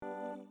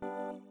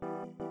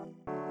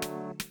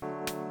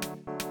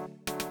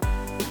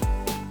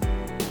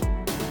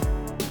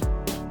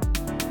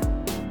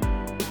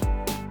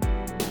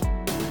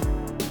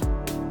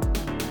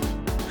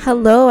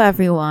Hello,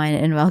 everyone,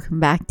 and welcome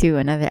back to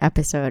another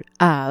episode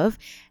of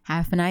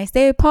Have a Nice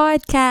Day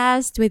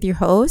podcast with your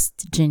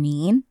host,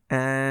 Janine.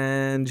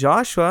 And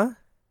Joshua.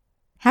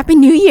 Happy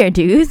New Year,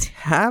 dude.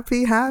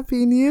 Happy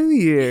New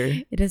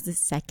Year. It is the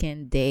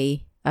second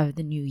day of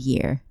the new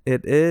year.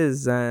 It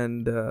is,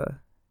 and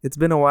it's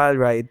been a wild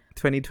ride.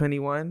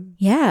 2021.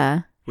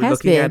 Yeah. We're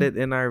looking at it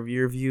in our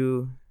rear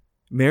view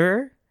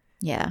mirror.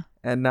 Yeah.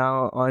 And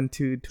now on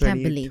to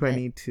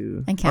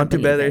 2022. I can't on to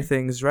believe better it.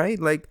 things, right?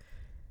 Like,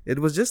 it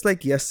was just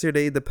like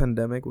yesterday the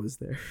pandemic was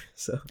there.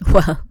 So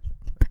Well,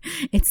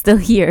 it's still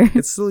here.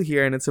 it's still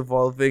here and it's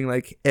evolving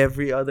like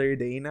every other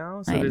day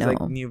now. So I there's know.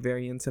 like new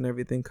variants and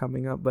everything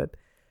coming up. But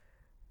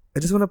I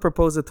just want to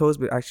propose a toast,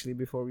 but actually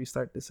before we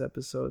start this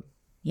episode.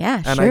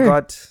 Yeah, And sure. I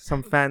got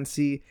some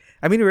fancy.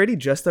 I mean, we're already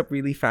dressed up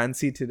really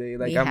fancy today.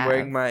 Like, I'm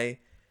wearing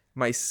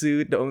my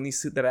suit, the only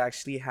suit that I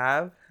actually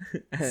have.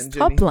 And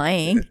Stop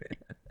lying.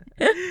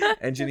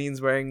 and Janine's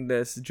wearing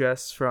this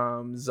dress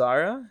from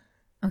Zara,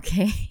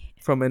 Okay.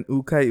 from an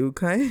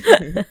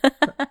Ukay.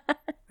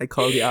 I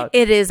called you out.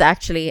 It is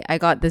actually, I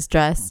got this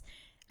dress.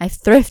 I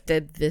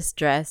thrifted this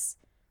dress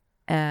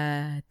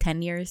 10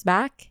 years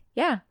back.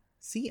 Yeah.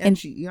 See, in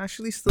and you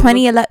actually still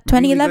 2011, look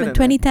really 2011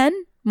 good in it.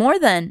 2010? More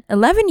than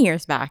 11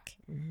 years back.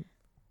 Mhm.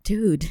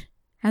 Dude,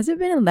 has it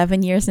been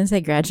 11 years since I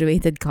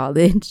graduated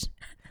college?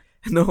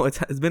 No, it's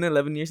been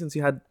 11 years since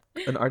you had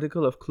an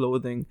article of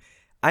clothing.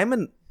 I'm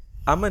a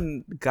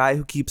guy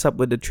who keeps up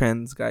with the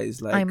trends,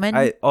 guys. Like I'm a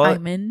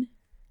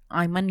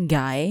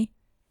guy.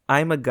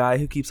 I'm a guy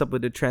who keeps up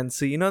with the trends.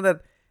 So you know that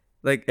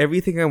like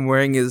everything I'm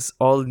wearing is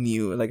all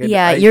new. Like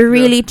Yeah, you're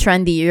really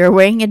trendy. You're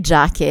wearing a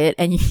jacket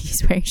and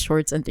he's wearing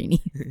shorts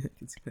underneath.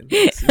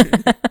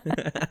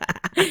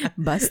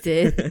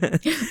 Busted.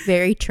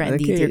 Very trendy,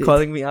 Okay, dude. you're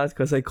calling me out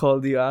because I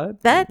called you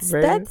out. That's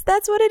Right?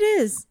 what it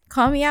is.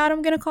 Call me out,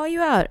 I'm gonna call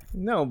you out.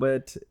 No,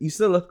 but you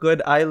still look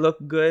good. I look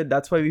good.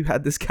 That's why we've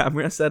had this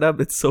camera set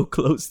up. It's so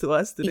close to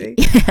us today.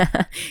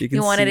 Yeah. You He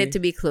wanted see. it to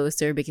be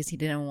closer because he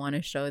didn't want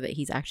to show that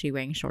he's actually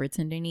wearing shorts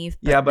underneath.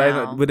 Yeah, but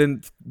now,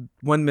 within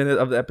 1 minute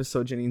of the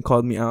episode, Janine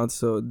called me out.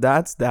 So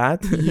that's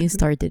that. you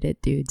started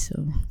it, dude.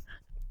 So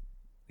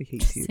I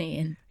hate just you.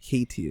 saying.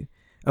 Hate you.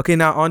 Okay,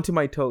 now on to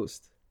my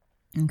toast.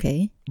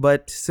 Okay.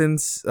 But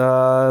since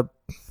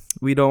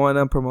we don't want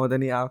to promote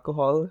any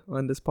alcohol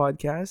on this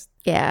podcast,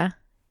 Yeah.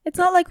 It's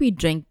not like we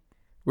drink.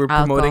 we're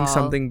promoting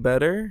Alcohol. something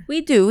better.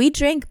 We do. We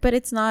drink, but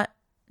it's not.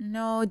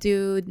 No,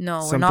 dude.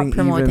 No, we're Something not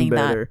promoting even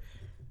that. better.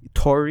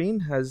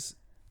 Taurine has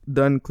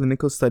done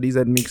clinical studies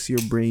that makes your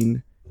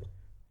brain.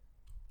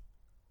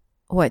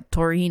 What?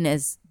 Taurine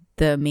is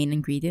the main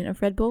ingredient of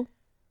Red Bull?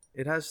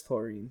 It has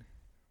taurine.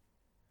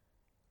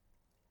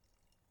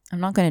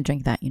 I'm not gonna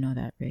drink that. You know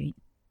that, right?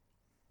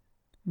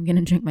 I'm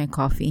gonna drink my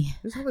coffee.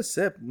 Just have a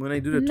sip when I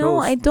do the No,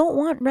 toast. I don't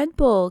want Red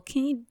Bull.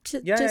 Can you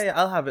Yeah, just?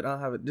 I'll have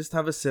it. Just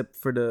have a sip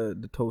for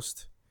the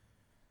toast.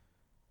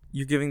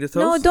 You giving the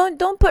toast? No,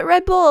 don't put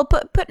Red Bull.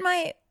 Put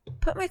my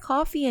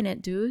coffee in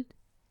it, dude.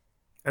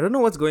 I don't know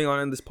what's going on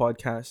in this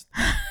podcast.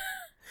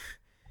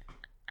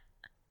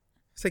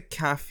 It's like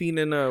caffeine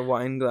in a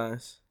wine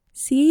glass.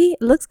 See,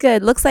 looks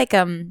good. Looks like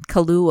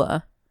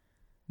Kahlua.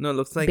 No, it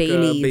looks like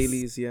Baileys.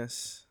 Bailey's.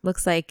 Yes,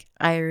 Looks like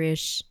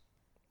Irish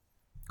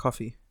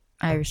coffee.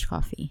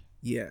 coffee.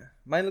 Yeah,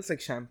 mine looks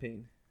like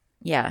champagne.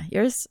 Yeah,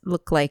 yours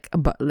look like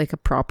a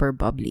proper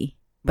bubbly.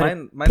 But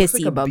Mine looks like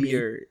pissy a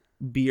bubbly.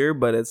 beer,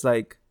 but it's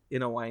like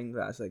in a wine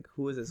glass. Like,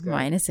 who is this guy?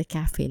 Mine is a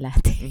cafe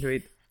latte.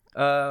 Wait,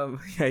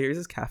 yeah, yours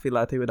is cafe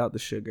latte without the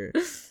sugar.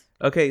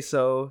 Okay,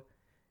 so,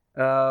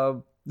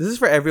 this is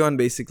for everyone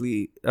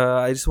basically.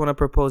 I just want to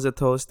propose a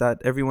toast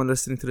that everyone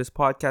listening to this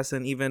podcast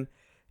and even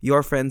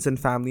your friends and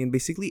family and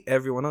basically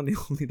everyone, not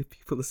only the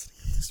people listening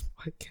to this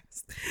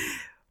podcast,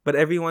 but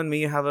everyone, may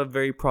you have a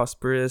very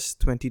prosperous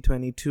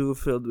 2022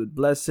 filled with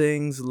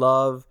blessings,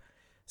 love,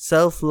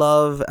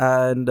 self-love,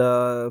 and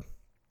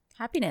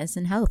Happiness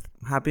and health.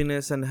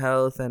 happiness and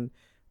health and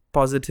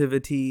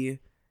positivity,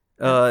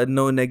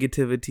 no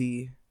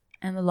negativity,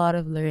 And a lot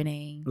of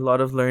learning. a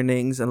lot of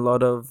learnings, and a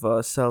lot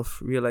of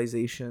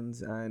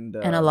self-realizations, and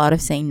And a lot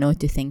of saying no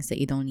to things that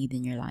you don't need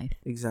in your life.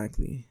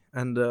 exactly,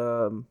 and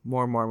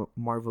more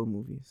Marvel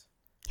movies.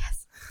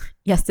 Yes.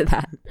 Yes to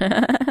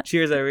that.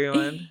 Cheers,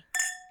 everyone.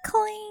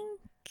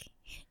 Clink.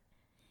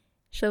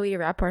 Shall we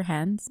wrap our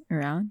hands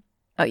around?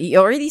 Oh, you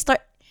already start.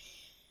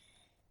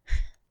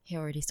 He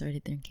already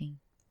started drinking.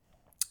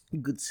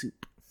 Good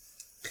soup.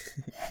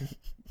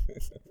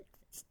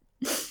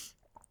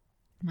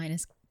 Mine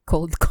is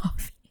cold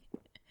coffee.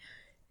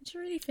 Did you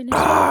already finish?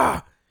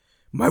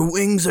 My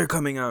wings are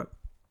coming out.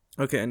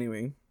 Okay,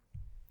 anyway.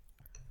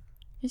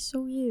 It's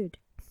so weird.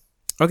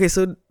 Okay,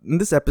 so in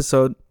this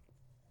episode,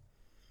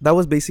 that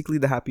was basically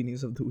the happy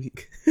news of the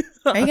week.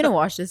 Are you gonna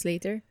watch this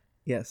later?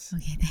 Yes,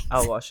 Okay, thanks.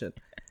 I'll watch it.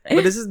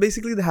 But this is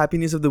basically the happy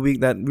news of the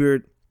week, that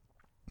we're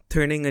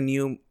turning a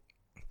new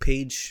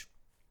page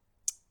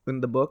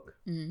in the book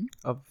Mhm.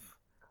 of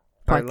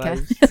our Podcast.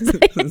 lives.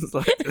 It's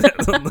like-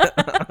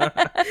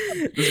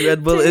 this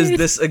Red Bull is Dude.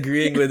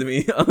 disagreeing with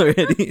me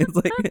already. It's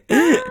like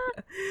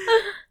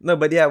no,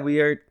 but yeah,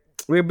 we're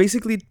we're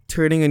basically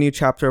turning a new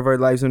chapter of our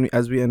lives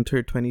as we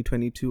enter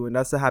 2022, and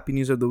that's the happy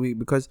news of the week,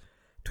 because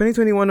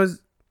 2021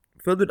 was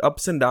filled with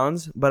ups and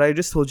downs. But I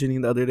just told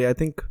Janine the other day, I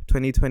think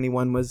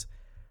 2021 was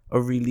a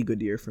really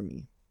good year for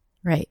me,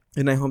 Right.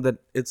 and I hope that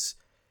it's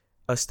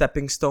a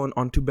stepping stone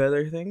onto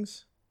better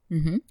things.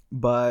 Mm-hmm.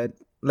 But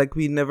like,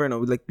 we never know.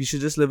 Like, we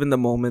should just live in the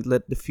moment,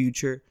 let the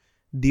future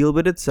deal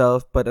with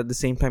itself, but at the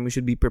same time we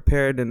should be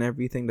prepared in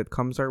everything that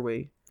comes our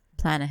way.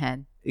 Plan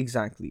ahead.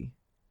 Exactly.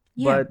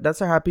 Yeah. But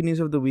that's our happy news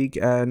of the week,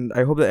 and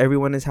I hope that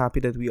everyone is happy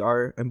that we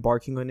are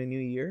embarking on a new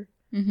year.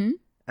 Mm-hmm.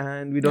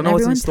 And we don't And know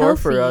what's in everyone's store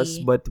for us,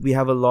 healthy. but we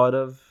have a lot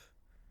of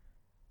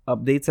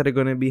updates that are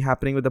going to be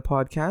happening with the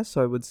podcast,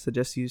 so I would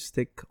suggest you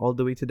stick all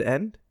the way to the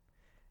end.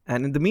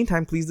 And in the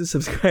meantime, please do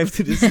subscribe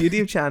to this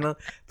YouTube channel.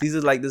 Please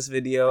do like this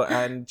video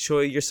and show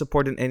your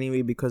support in any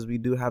way, because we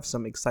do have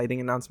some exciting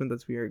announcement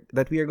that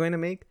we are going to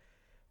make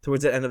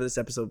towards the end of this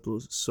episode.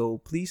 So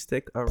please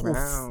stick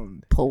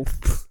around.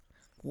 Poof.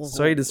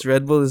 Sorry, this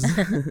Red Bull is.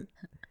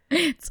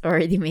 It's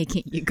already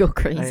making you go I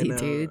crazy, know.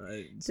 dude.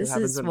 It's what This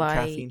happens is when why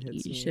caffeine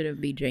hits you me.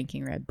 shouldn't be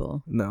drinking Red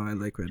Bull. No, I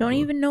like Red Don't Bull.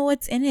 even know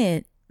what's in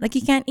it. Like,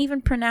 you can't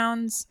even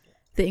pronounce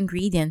the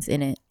ingredients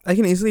in it. I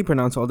can easily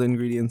pronounce all the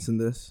ingredients in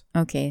this.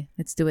 Okay,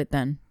 let's do it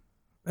then.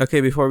 Okay,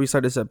 before we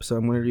start this episode,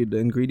 I'm going to read the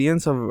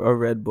ingredients of a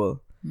Red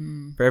Bull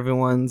for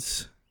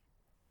everyone's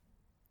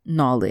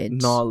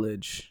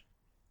knowledge.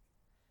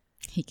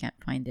 He can't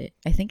find it.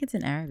 I think it's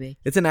in Arabic.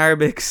 It's in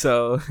Arabic,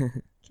 so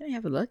Can I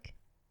have a look?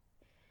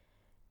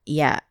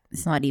 Yeah,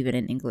 it's not even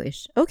in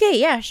English. Okay,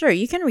 yeah, sure.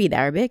 You can read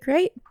Arabic,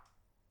 right?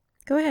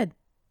 Go ahead.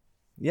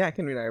 yeah, I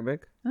can read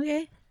Arabic.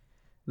 Okay.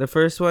 The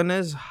first one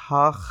is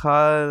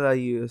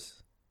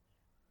Hakhalayus.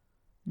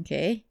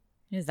 Okay.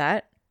 What is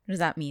that? What does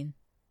that mean?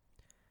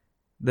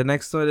 The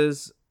next one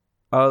is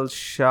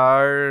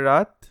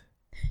Al-Sharat.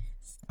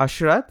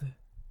 Ashrat.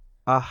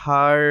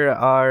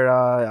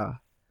 Ahararaya.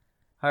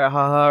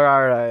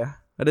 Ahararaya.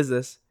 What is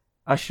this?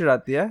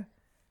 Ashrat, yeah?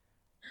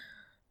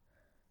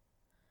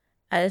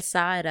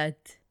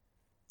 Al-Sa'arat.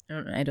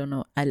 I don't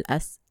know.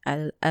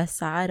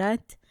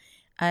 Al-Sa'arat.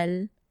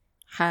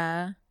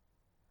 Al-Harariya.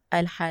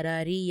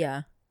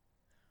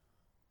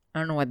 I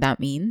don't know what that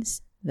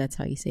means. That's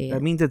how you say it.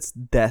 That means it's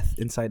death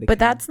inside the But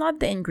can. that's not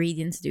the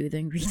ingredients, dude. The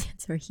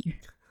ingredients are here.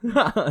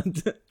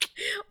 That's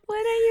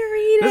What are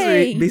you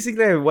reading?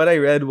 basically what I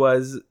read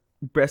was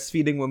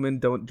breastfeeding women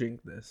don't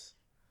drink this.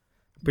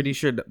 Pretty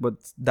sure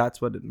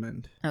that's what it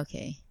meant.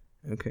 Okay.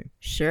 Okay.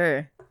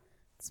 Sure.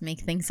 Let's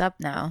make things up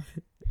now.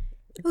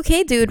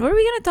 Okay, dude. What are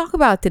we going to talk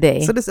about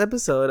today? So this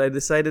episode, I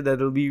decided that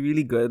it'll be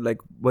really good, like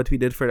what we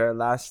did for our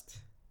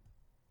last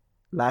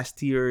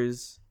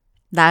year's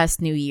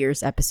Last New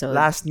Year's episode.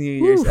 last New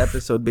Year's Oof.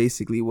 episode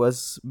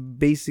was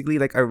basically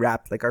like a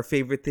wrap, like our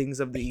favorite things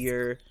of the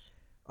year,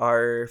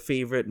 our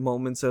favorite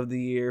moments of the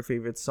year,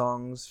 favorite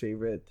songs,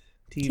 favorite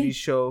TV Okay.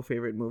 show,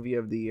 favorite movie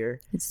of the year.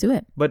 Let's do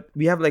it. But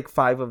we have like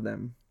 5 of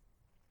them.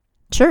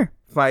 Sure.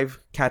 5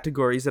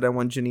 categories that I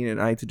want Janine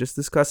and I to just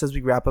discuss as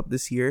we wrap up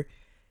this year.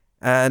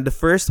 And the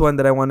first one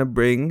that I want to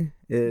bring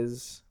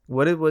is,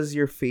 what was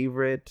your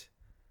favorite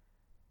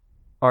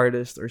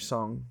artist or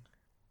song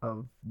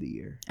of the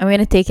year? I'm going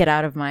to take it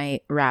out of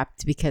my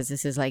wrapped because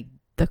this is like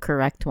the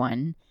correct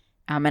one.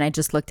 And I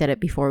just looked at it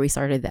before we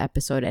started the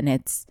episode, and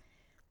it's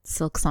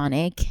Silk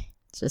Sonic,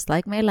 just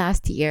like my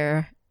last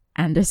year,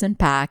 Anderson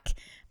 .Paak,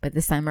 but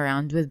this time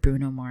around with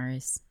Bruno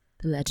Mars,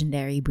 the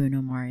legendary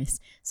Bruno Mars.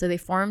 So they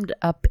formed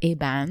up a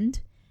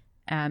band,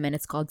 and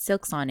it's called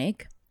Silk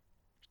Sonic.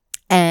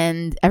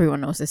 And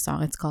everyone knows this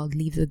song. It's called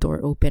Leave the Door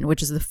Open,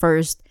 which is the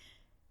first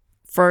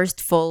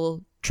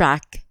full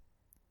track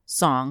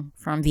song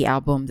from the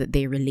album that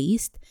they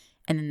released.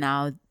 And then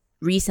now,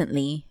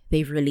 recently,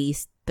 they've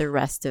released the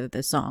rest of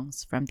the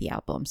songs from the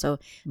album. So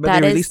But that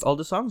they is- released all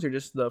the songs or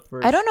just the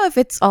first? I don't know if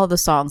it's all the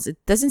songs. It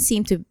doesn't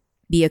seem to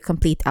be a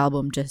complete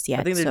album just yet.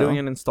 I think they're so, doing it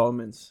in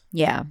installments.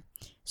 Yeah.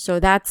 So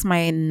that's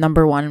my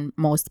number one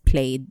most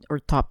played or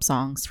top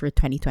songs for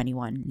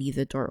 2021. Leave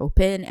the Door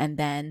Open. And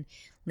then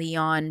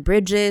Leon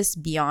Bridges,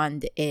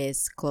 Beyond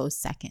is close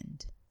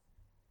second.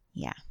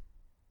 Yeah.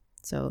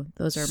 So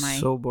those are my...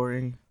 So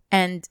boring.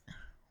 And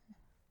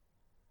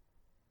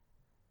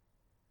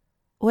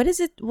what is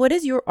it? What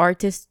is your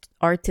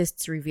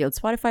artists revealed?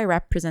 Spotify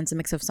Rap presents a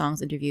mix of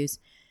songs, interviews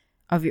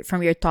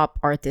from your top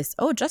artists.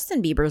 Oh,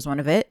 Justin Bieber is one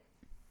of it.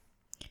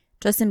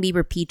 Justin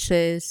Bieber,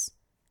 Peaches,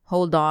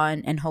 Hold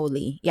On, and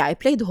Holy. Yeah, I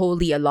played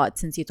Holy a lot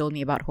since you told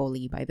me about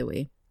Holy, by the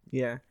way.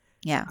 Yeah.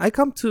 Yeah. I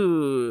come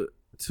to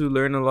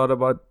learn a lot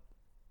about.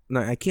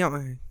 No, I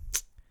can't.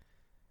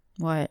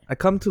 What? I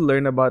come to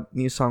learn about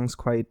new songs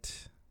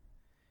quite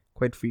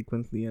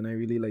frequently, and I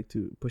really like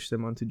to push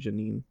them onto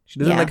Janine. She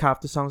doesn't Yeah. like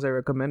half the songs I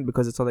recommend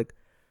because it's all like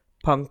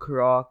punk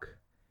rock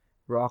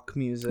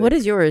music. What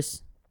is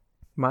yours?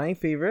 my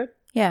favorite?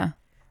 Yeah.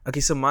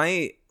 Okay, so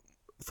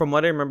from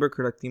what I remember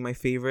correctly, my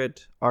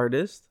favorite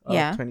artist of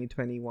Yeah.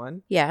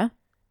 2021 Yeah.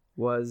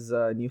 was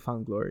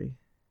Newfound Glory.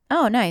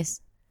 Oh,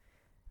 nice.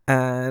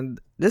 And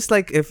just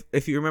like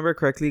if you remember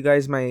correctly,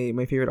 guys, my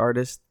favorite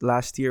artist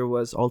last year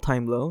was All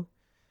Time Low.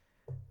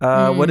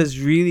 What is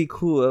really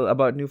cool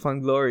about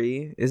Newfound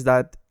Glory is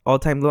that All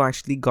Time Low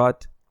actually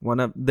got one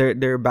of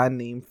their band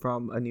name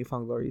from a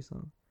Newfound Glory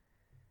song.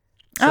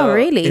 Oh, So,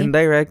 really?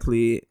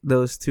 indirectly,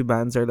 those two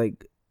bands are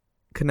like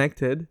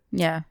connected.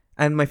 Yeah.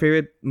 And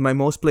my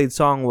most played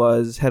song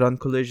was Head On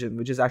Collision,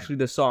 which is actually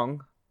the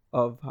song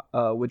of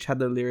which had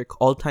the lyric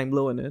All Time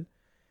Low in it.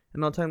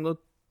 And All Time Low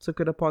took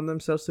it upon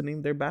themselves to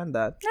name their band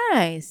that.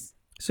 Nice.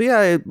 So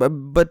yeah,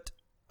 but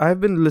I've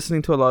been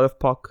listening to a lot of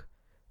punk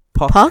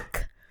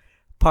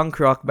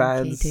rock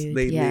bands dude,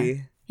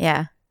 lately.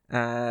 Yeah.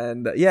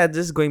 And yeah,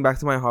 just going back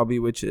to my hobby,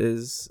 which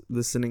is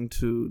listening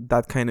to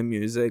that kind of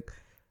music.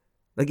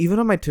 Like even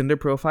on my Tinder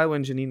profile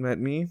when Janine met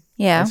me,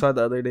 Yeah. I saw it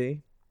the other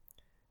day.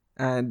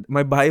 And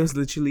my bio is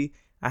literally,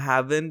 I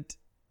haven't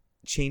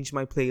changed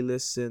my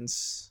playlist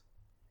since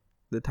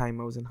the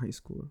time I was in high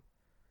school.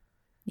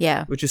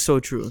 Yeah. Which is so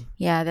true.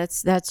 Yeah,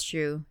 that's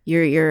true.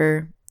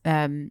 Your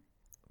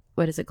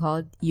what is it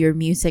called? Your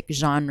music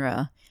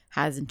genre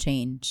hasn't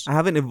changed. I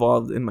haven't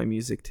evolved in my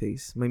musical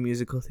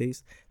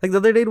taste. Like the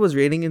other day it was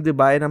raining in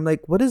Dubai and I'm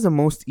like, what is the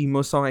most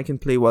emo song I can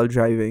play while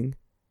driving?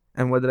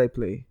 And what did I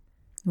play?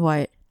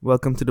 What?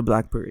 Welcome to the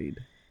Black Parade.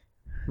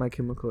 My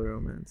Chemical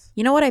Romance.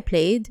 You know what I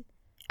played?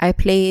 I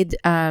played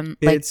like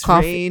It's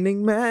coffee.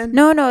 raining, man.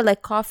 No,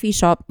 like coffee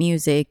shop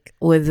music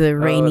with a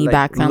rainy like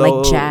background, like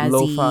jazzy.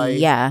 lo-fi.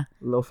 Yeah,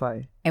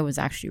 Lo-fi. it was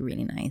actually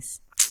really nice.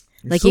 It's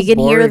Like so you can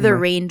hear boring, the man.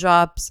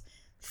 raindrops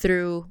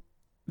through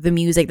the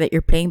music that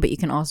you're playing, but you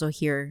can also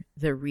hear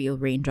the real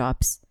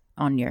raindrops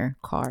on your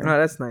car. Oh,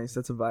 that's nice.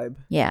 That's a vibe.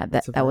 Yeah,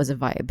 That's a that was a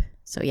vibe.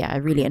 So yeah, I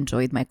really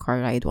enjoyed my car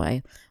ride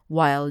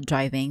while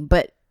driving.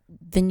 But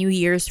the New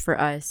Year's for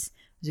us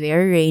was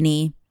very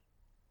rainy.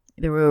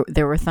 There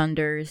were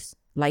thunders,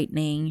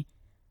 lightning,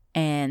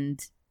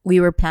 and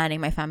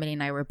my family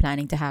and I were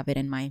planning to have it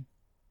in my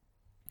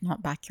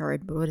not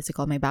backyard, but what is it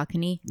called? My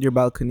balcony. Your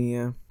balcony,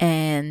 yeah.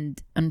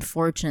 And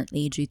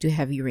unfortunately, due to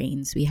heavy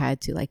rains, we had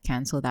to like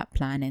cancel that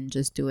plan and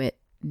just do it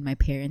in my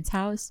parents'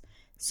 house.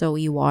 So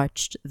we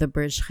watched the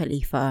Burj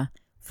Khalifa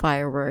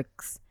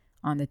fireworks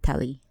on the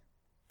television.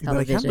 But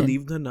I can't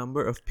believe the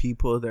number of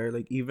people there.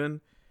 Like even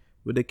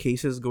with the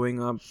cases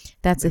going up.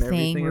 That's the and thing.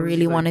 everything, We I was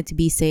really like- wanted to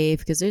be safe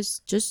because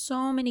there's just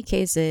so many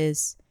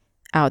cases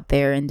out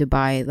there in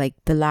Dubai. Like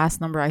the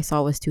last number I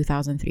saw was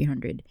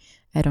 2,300.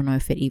 I don't know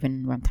if it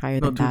even went higher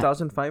No, than that.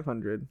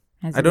 2,500.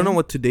 Has I it don't know been?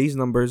 what today's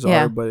numbers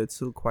Yeah. are, but it's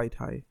still quite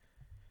high.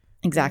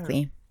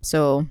 Exactly.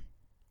 So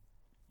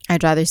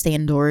I'd rather stay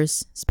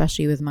indoors,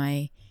 especially with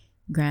my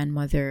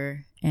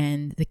grandmother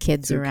and the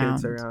kids Two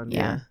around. kids around,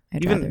 Yeah.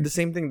 I'd Even rather. the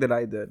same thing that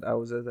I did. I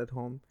was at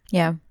home.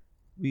 Yeah.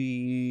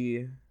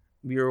 We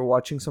were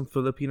watching some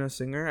Filipino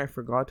singer. I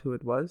forgot who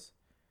it was.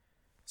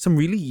 Some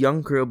really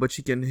young girl, but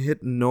she can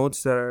hit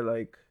notes that are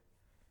like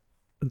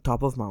on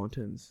top of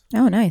mountains.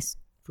 Oh, nice.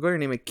 Forgot her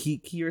name, like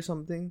Kiki or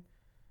something.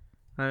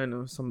 I don't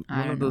know, I one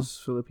don't of know. those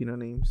Filipino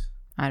names.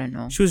 I don't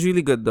know. She was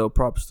really good though.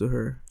 Props to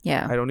her.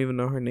 Yeah. I don't even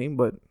know her name,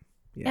 but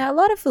Yeah, a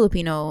lot of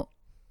Filipino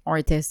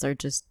artists are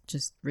just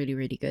really,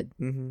 really good.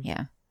 mm-hmm.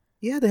 Yeah.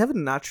 Yeah, they have a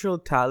natural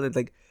talent.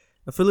 Like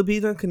a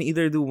Filipino can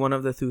either do one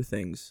of the two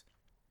things: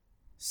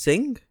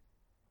 sing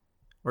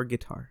or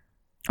guitar.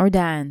 Or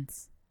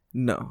dance.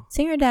 No.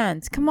 Sing or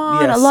dance. Come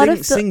on. Yeah, a lot sing,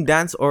 of sing,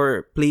 dance,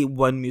 or play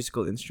one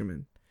musical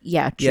instrument.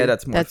 Yeah, true. Yeah,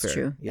 that's more That's fair.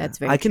 true. Yeah. That's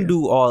very I can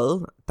true. do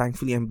all.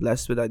 Thankfully, I'm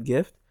blessed with that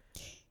gift.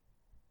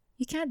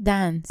 You can't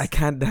dance. I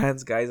can't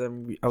dance, guys. I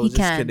was just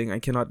can. kidding. I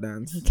cannot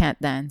dance. He can't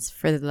dance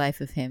for the life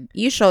of him.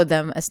 You showed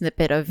them a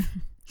snippet of.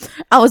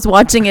 I was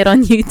watching it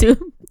on YouTube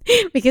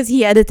because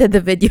he edited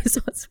the video,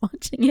 so I was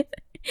watching it,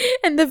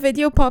 and the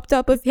video popped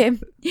up of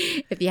him.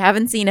 If you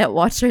haven't seen it,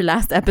 watch our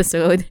last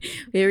episode.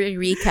 We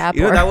recap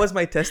You know, our, that was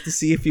my test to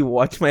see if you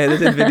watch my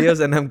edited videos,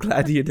 and I'm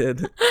glad you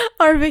did.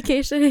 our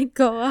vacation in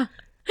Goa.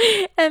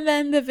 And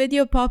then the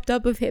video popped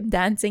up of him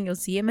dancing. You'll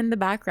see him in the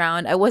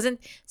background. I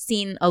wasn't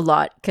seen a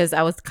lot because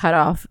I was cut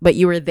off, but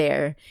you were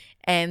there,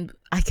 and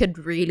I could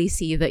really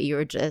see that you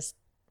were just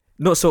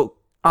No, so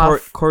off, not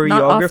off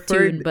choreographer.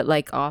 tune, but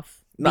like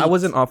off. No, I beat.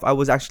 wasn't off. I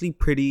was actually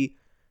pretty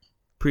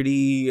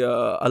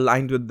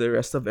aligned with the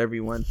rest of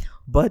everyone.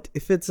 But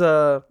if it's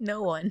No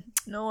one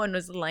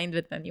was aligned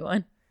with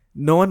anyone.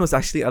 no one was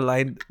actually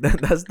aligned.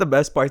 That's the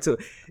best part. So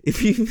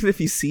if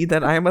you see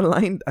that I am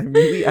aligned, I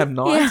really am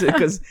not Yeah.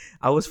 because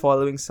I was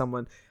following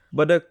someone.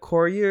 But a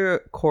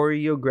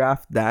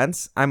choreographed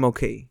dance, I'm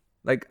okay.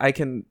 Like I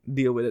can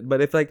deal with it.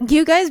 But if like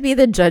You guys be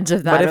the judge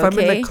of that. but if I'm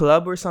okay? in a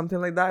club or something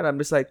like that, I'm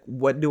just like,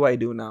 what do I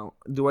do now?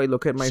 Do I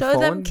look at my show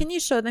phone? them. Can you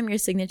show them your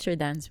signature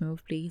dance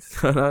move, please?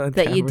 That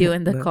That you do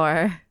in the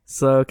car.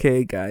 So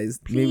okay, guys.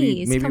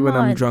 Please, maybe come when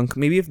I'm on. drunk,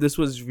 maybe if this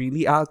was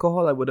really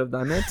alcohol, I would have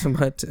done it,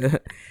 but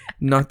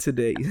not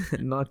today.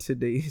 Not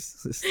today,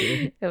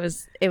 sister.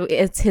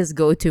 It's his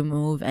go-to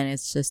move, and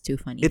it's just too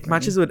funny. It for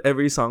matches me. with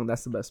every song.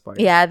 That's the best part.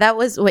 Yeah, that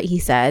was what he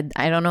said.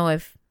 I don't know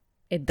if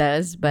it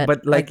does, but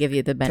But, I'll like, give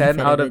you the benefit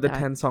 10 out of the the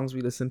 10 songs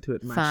we listened to,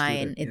 it matched.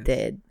 Fine, with it yes.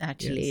 did.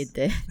 Actually, Yes. it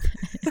did.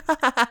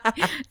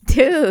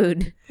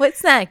 Dude,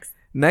 what's next?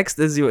 Next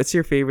is what's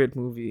your favorite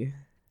movie?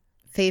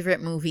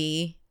 Favorite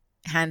movie,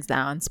 hands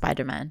down,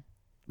 Spider-Man.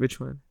 Which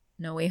one?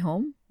 No Way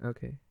Home,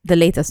 Okay. the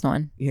latest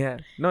one. Yeah.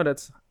 No,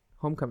 that's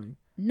Homecoming.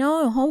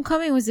 No,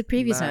 Homecoming was the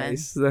previous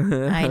Nice. one.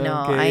 I know,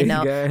 I Okay,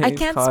 know. I guys,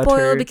 can't caught spoil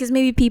her. because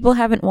maybe people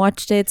haven't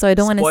watched it, so I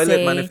don't want to Spoil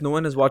say. it, man. If no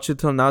one has watched it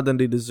till now, then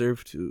they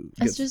deserve to.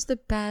 It's just the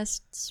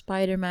best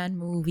Spider-Man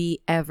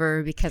movie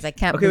ever because I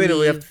can't Okay, wait.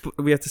 believe.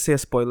 We have to say a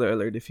spoiler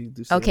alert if you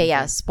do. Say Okay, yeah.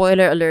 anything.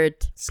 Spoiler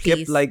alert. Skip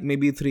please. like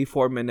maybe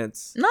 3-4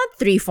 minutes Not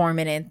 3-4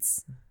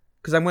 minutes.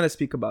 because I'm gonna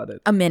speak about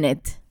it. A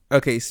minute.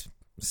 Okay,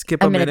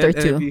 skip A a minute minute, or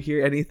and two. if you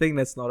hear anything,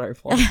 that's not our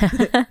fault.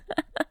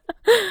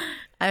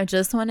 I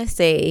just want to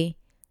say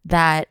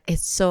that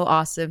it's so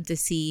awesome to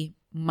see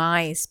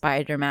my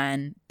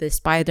Spider-Man, the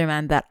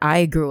Spider-Man that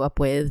I grew up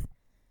with,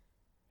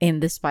 in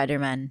the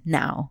Spider-Man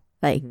now.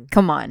 Like,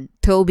 come on.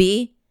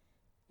 Toby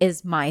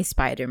is my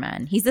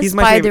Spider-Man. He's the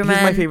Spider-Man.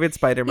 He's my favorite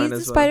Spider-Man He's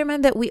as the well.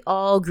 Spider-Man that we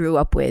all grew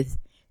up with.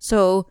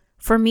 So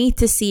for me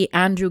to see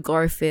Andrew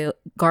Garfield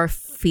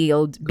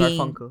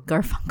being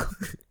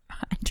Garfunkel.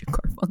 Andrew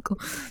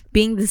Garfunkel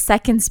being the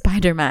second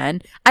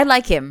Spider-Man, I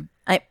like him.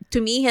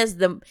 To me, he's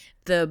the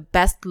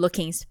best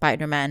looking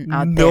Spider-Man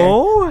out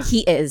No, there. He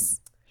is.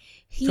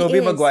 Tobey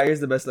is. Maguire is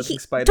the best looking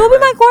Spider-Man. Tobey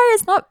Maguire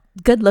is not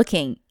good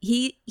looking.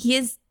 He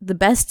is the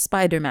best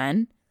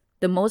Spider-Man,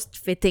 the most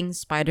fitting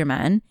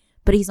Spider-Man,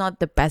 but he's not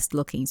the best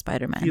looking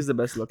Spider-Man. He's the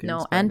best looking. No,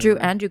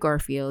 Spider-Man. Andrew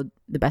Garfield,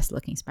 the best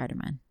looking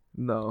Spider-Man.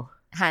 No,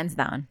 Hands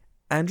down.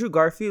 Andrew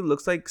Garfield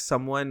looks like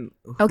someone.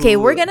 Okay,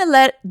 who- we're gonna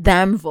let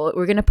them vote.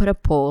 We're gonna put a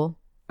poll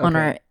on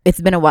Okay. our. It's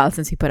been a while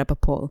since we put up a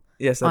poll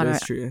Yes, that on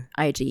is our true.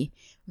 IG.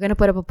 We're gonna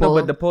put up a No, poll.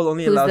 but the poll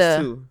only Who's allows the-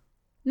 2.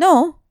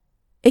 No,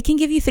 it can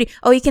give you 3.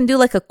 Oh, you can do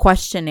like a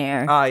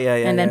questionnaire Ah, yeah,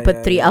 and then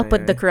put 3. I'll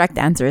put the correct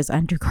answer as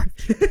Andrew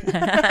Garfield.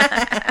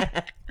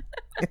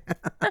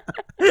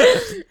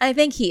 I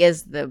think he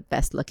is the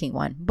best looking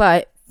one.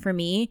 But for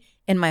me,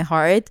 in my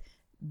heart,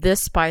 the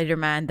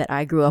Spider-Man that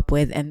I grew up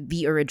with and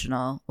the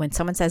original, when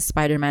someone says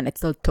Spider-Man, it's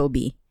still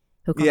Toby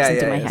who comes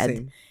into my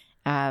head.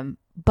 Same.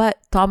 But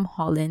Tom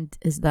Holland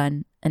has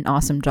done an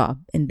awesome job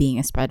in being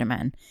a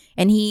Spider-Man.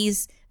 And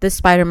he's the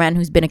Spider-Man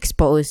who's been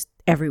exposed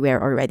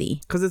everywhere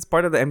already. Because it's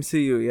part of the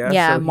MCU, yeah.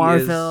 Yeah, So he is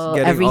Marvel,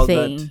 getting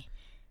everything. all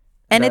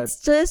And that-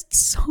 it's just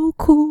so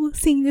cool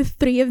seeing the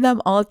 3 of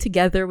them all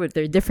together with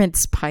their different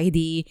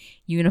Spidey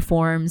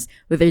uniforms,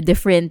 with their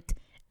different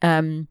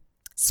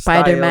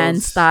Spider-Man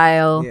Styles.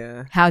 style,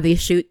 Yeah. how they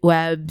shoot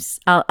webs.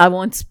 I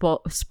won't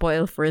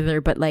spoil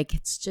further, but like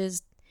it's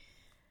just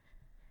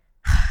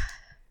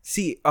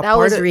See, that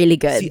was really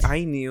good. See,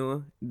 I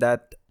knew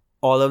that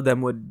all of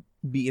them would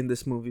be in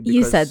this movie.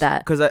 You said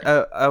that. because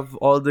of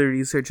all the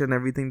research and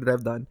everything that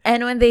I've done.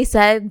 And when they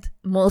said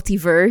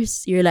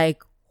multiverse, you're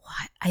like,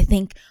 what? I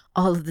think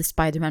all of the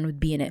Spider-Man would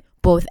be in it.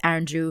 Both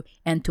Andrew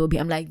and Toby.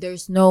 I'm like,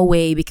 there's no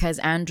way because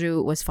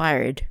Andrew was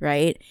fired,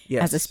 right?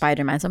 Yes. As a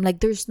Spider-Man. So I'm like,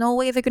 there's no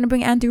way they're going to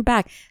bring Andrew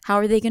back. How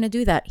are they going to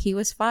do that? He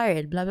was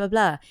fired, blah, blah,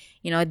 blah.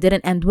 You know, it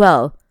didn't end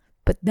well.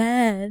 But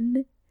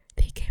then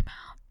they came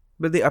out.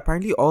 But they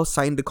apparently all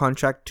signed the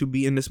contract to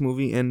be in this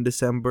movie in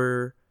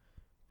December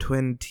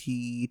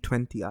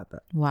 2020 ata.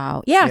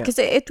 Wow. Yeah, Yeah. because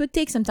it would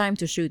take some time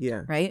to shoot,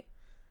 Yeah. right?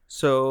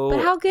 So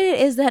But how good it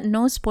is that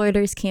no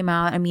spoilers came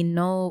out. I mean,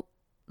 no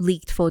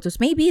leaked photos.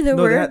 Maybe there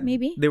No, were, they had-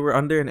 maybe. they were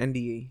under an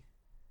NDA.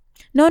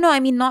 No, I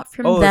mean not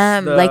from Oh,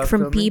 them, the like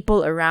from filming?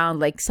 people around.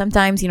 Like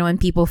sometimes, you know, when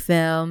people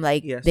film,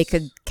 like Yes. they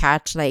could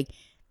catch like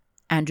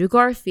Andrew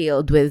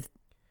Garfield with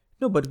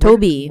No, but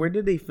Toby. Where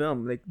did they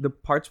film? Like the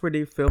parts where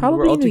they filmed Probably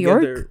were all New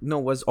York. together. No,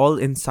 was all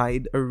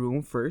inside a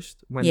room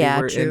first when Yeah,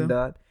 they were true. in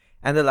that,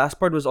 and the last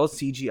part was all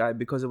CGI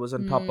because it was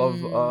on top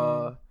of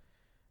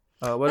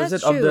what is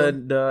That's it of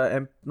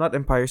true. not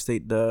Empire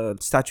State, the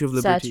Statue of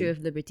Liberty. Statue of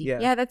Liberty. Yeah.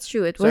 Yeah, that's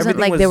true. It So wasn't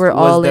everything like they were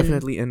was all in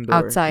definitely indoor.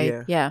 outside.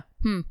 Yeah. Yeah.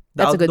 The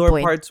That's a good outdoor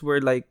point. parts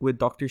were like with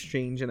Doctor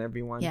Strange and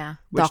everyone. Yeah.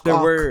 Which Doc there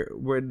Ock. were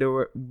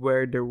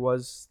where there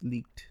was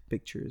leaked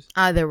pictures.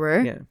 There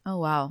were? Yeah. Oh,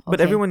 wow. But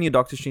Okay. everyone knew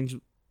Doctor Strange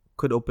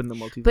could open the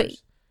multiverse. But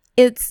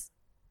it's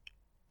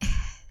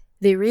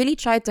they really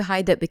tried to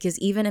hide it because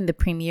even in the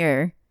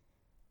premiere,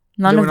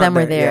 none They of were them not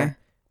were there, there.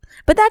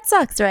 But that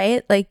sucks,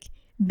 right? Like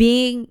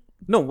being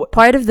no, what,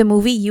 part of the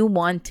movie, you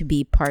want to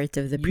be part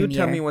of the you premiere.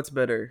 tell me what's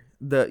better.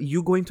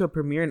 You going to a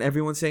premiere and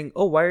everyone saying,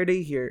 "Oh, why are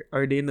they here?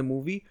 Are they in the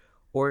movie?"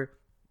 Or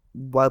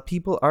while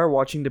people are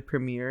watching the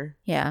premiere,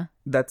 Yeah.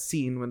 that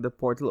scene when the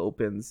portal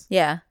opens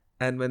Yeah.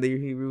 and when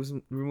he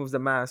removes the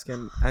mask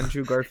and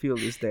Andrew Garfield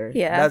is there.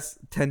 Yeah. That's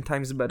 10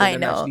 times better I than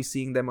know. actually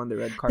seeing them on the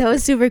red carpet. That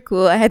was super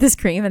cool. I had to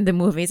scream in the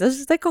movies. I was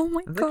just like, oh my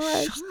I was like,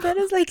 gosh, "Shut that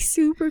is like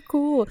super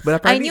cool. But I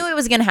apparently, knew it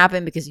was going to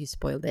happen because you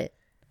spoiled it.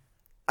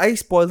 I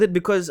spoiled it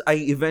because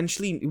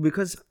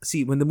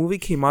see, when the movie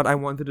came out, I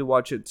wanted to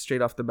watch it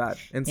straight off the bat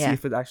and see Yeah.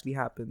 if it actually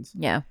happens.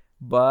 Yeah.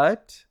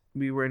 But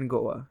we were in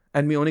Goa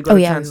and we only got Oh, a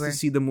yeah, chance we were. to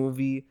see the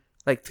movie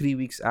like 3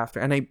 weeks after.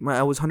 And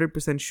I was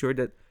 100% sure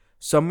that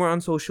somewhere on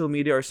social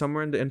media or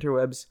somewhere in the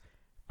interwebs,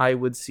 I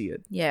would see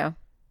it. Yeah.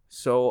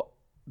 So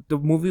the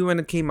movie, when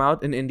it came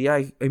out in India,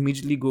 I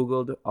immediately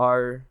Googled,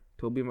 are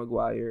Tobey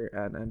Maguire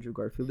and Andrew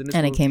Garfield in this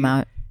And movie? it came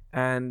out.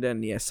 And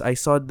then yes, I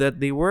saw that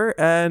they were,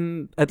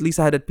 and at least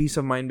I had a peace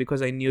of mind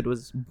because I knew it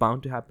was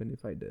bound to happen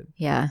if I did.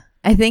 Yeah.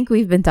 I think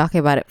we've been talking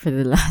about it for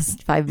the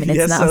last 5 minutes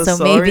Yes, now. So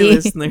sorry, maybe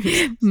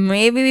listeners.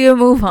 maybe we'll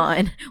move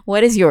on.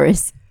 What is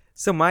yours?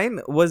 So mine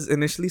was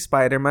initially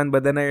Spider-Man,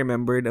 but then I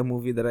remembered a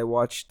movie that I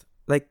watched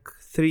like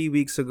 3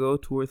 weeks ago,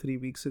 2 or 3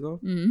 weeks ago.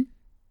 Mm.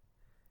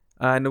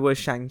 And it was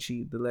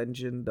Shang-Chi, the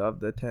Legend of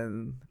the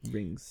Ten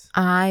Rings.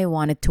 I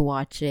wanted to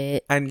watch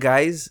it. And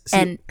guys, see,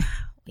 And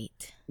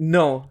wait.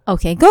 no,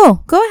 Okay, go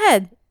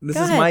ahead. this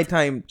Go is ahead. my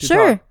time to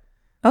Sure. talk.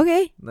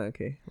 Okay.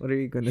 Okay, what are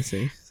you gonna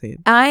say? Say it.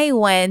 I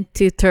went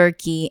to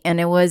Turkey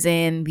and it was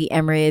in the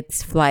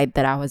Emirates flight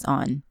that I was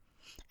on.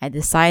 I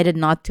decided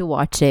not to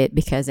watch it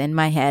because in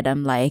my head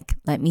I'm like,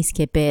 let me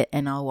skip it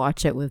and I'll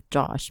watch it with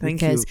Josh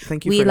Thank you. because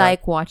Thank you. we for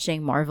like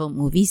watching Marvel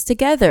movies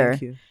together. that.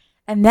 Thank you.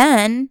 And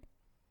then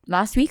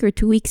last week or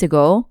 2 weeks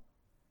ago,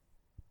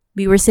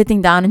 we were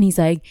sitting down and he's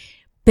like,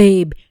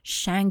 babe,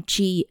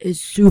 Shang-Chi is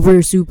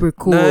super, super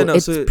cool. No,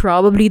 It's so-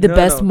 probably the no,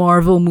 best no.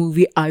 Marvel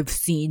movie I've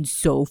seen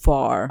so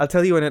far. I'll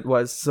tell you when it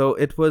was. So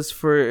it was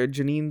for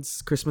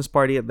Janine's Christmas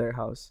party at their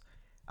house.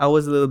 I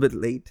was a little bit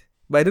late,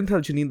 but I didn't tell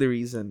Janine the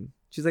reason.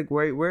 She's like,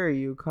 "Where are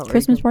you?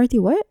 Christmas party,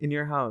 what? in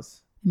your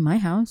house? In my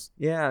house?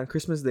 Yeah,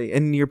 Christmas Day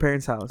in your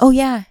parents' house." Oh,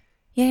 yeah.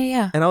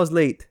 Yeah. And I was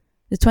late.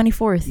 The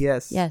 24th.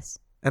 Yes. Yes.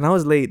 And I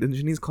was late, and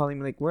Janine's calling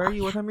me like, "Where are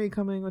you? What time are you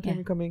coming? What time Yeah. are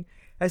you coming?"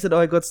 I said, "Oh,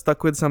 I got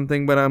stuck with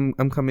something, but I'm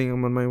coming.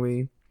 I'm on my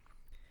way."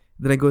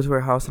 Then I go to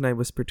her house and I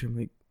whisper to him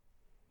like,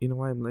 "You know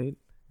why I'm late?"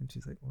 And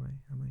she's like, "Why?"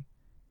 I'm like,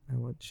 "I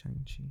want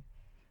Shang-Chi."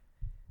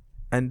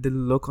 And the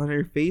look on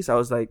her face, I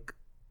was like,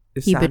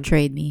 He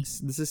betrayed me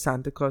This is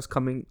Santa Claus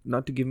coming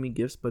not to give me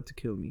gifts but to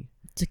kill me."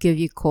 to give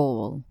you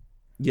coal.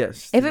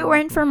 Yes. If it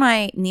weren't for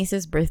my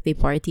niece's birthday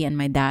party and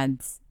my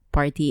dad's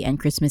party and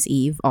Christmas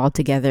Eve all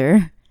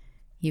together,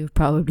 you've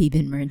probably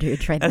been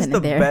murdered right That's then the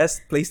and there.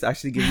 best place to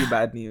actually give you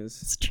bad news.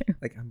 It's true.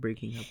 Like, I'm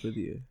breaking up with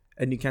you,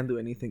 and you can't do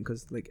anything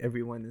because like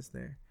everyone is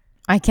there.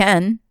 I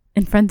can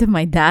in front of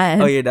my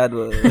dad. Oh, your dad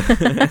will.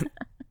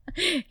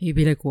 He'd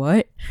be like,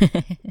 "What?"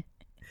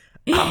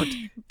 Out.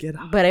 Get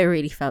out. But I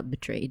really felt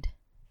betrayed.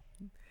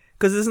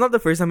 Because it's not the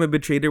first time I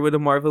betrayed her with a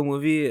Marvel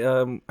movie.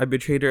 I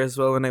betrayed her as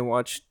well when I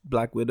watched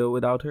Black Widow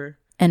without her.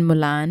 And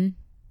Mulan,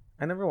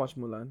 I never watched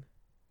Mulan.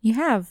 you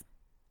have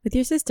with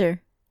your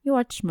sister. You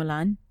watched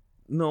Mulan.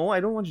 No, I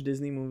don't watch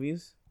Disney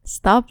movies.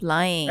 Stop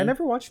lying. I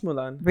never watched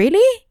Mulan.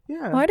 Really?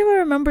 Yeah. Why do I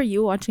remember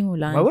you watching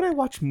Mulan? Why would I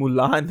watch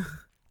Mulan?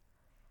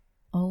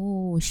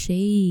 Oh,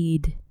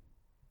 shade.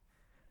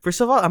 First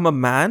of all, I'm a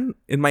man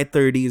in my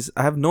 30s.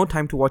 I have no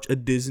time to watch a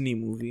Disney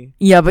movie.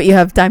 Yeah, but you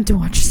have time to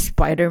watch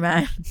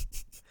Spider-Man.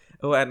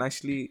 Oh, and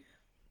actually,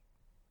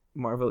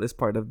 Marvel is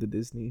part of the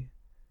Disney.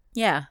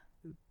 Yeah,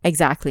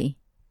 exactly.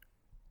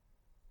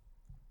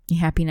 You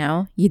happy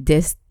now? You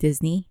dissed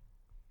Disney?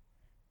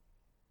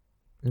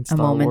 And A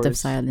moment of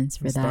silence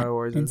for And that. Star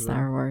Wars In as well.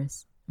 Star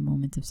Wars. A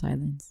moment of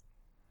silence.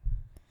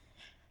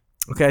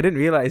 Okay, I didn't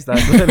realize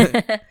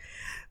that.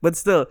 But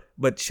still,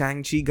 but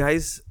Shang-Chi,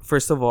 guys,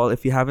 first of all,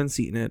 if you haven't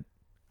seen it,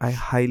 I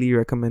highly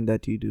recommend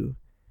that you do.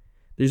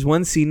 There's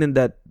one scene in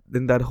that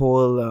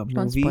whole movie.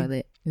 Don't spoil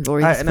it. We've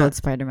already no. spoiled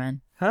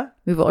Spider-Man. Huh?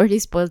 We've already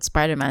spoiled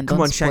Spider-Man. Come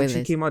Don't on, spoil Shang-Chi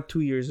it. came out 2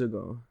 years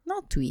ago.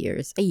 Not 2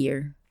 years. A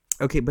year.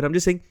 Okay, but I'm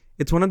just saying,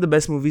 it's one of the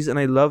best movies, and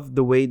I love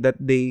the way that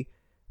they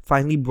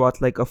finally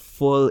brought like a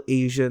full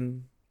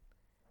Asian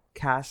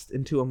cast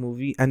into a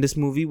movie, and this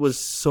movie was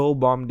so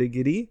bomb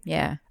diggity.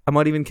 Yeah. I'm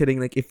not even kidding.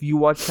 Like, if you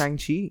watch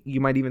Shang-Chi, you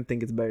might even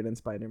think it's better than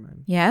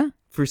Spider-Man. Yeah?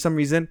 For some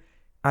reason,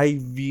 I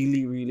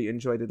really, really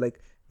enjoyed it.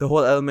 Like, the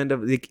whole element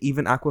of, like,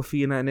 even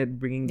Aquafina in it,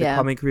 bringing the Yeah.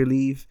 comic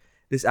relief.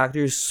 This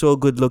actor is so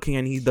good looking,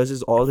 and he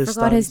does all his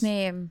Forgot his stunts.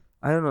 name.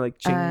 I don't know, like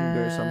Ching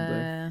or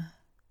something.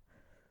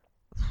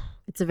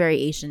 It's a very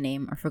Asian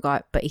name. I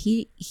forgot. But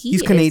he's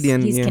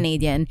Canadian, He's yeah.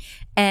 Canadian.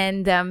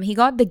 And he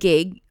got the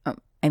gig.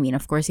 I mean,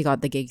 of course, he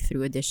got the gig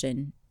through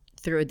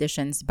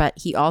auditions. But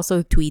he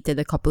also tweeted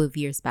a couple of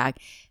years back,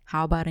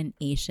 how about an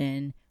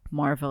Asian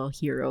Marvel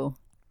hero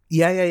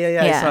Yeah. I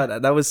Yeah. saw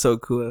that. That was so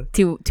cool.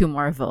 to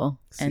Marvel?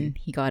 See. And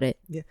he got it.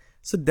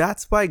 So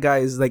that's why,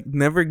 guys, like,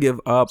 never give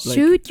up. Like,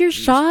 Shoot your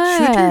shot.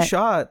 Shoot your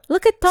shot.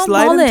 Look at Tom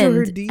Slide into her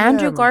Holland, DM.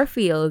 Andrew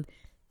Garfield.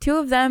 Two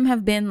of them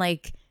have been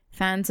like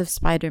fans of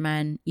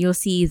Spider-Man. You'll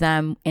see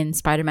them in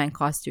Spider-Man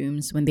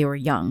costumes when they were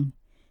young.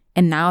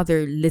 And now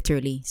they're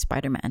literally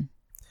Spider-Man.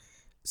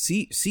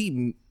 See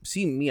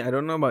me. I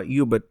don't know about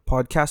you, but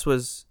podcast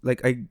was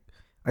like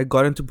I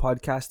got into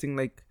podcasting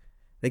like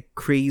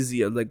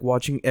crazy. Like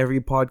watching every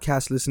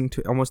podcast, listening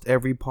to almost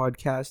every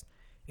podcast,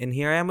 and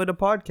here I am with a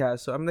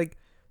podcast. So I'm like,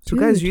 so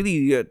guys, Dude.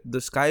 really,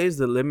 the sky is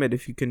the limit.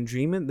 If you can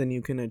dream it, then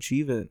you can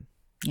achieve it.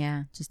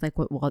 Yeah, just like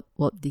what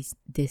Walt Disney,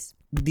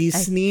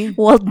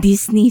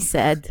 Disney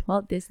said.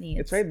 Walt Disney.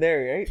 it's right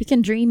there, right? If you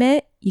can dream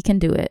it, you can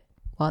do it.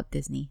 Walt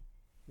Disney.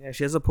 Yeah,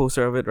 she has a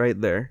poster of it right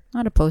there.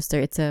 Not a poster.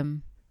 It's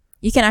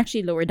you can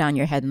actually lower down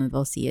your head and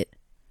they'll see it.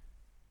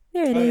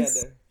 There it Oh, yeah,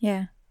 is. there.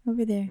 Yeah,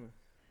 over there.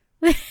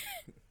 I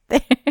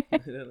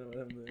don't know what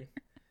I'm doing.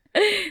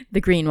 The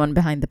green one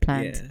behind the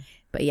plant. Yeah.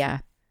 But yeah.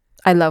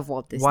 I love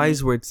Walt Disney.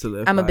 Wise words to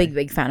live I'm a by.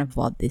 big fan of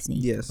Walt Disney.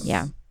 Yes.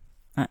 Yeah.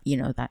 You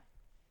know that.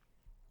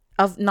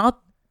 Of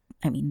not,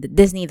 I mean, the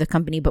Disney, the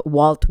company, but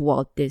Walt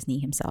Disney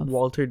himself.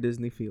 Walter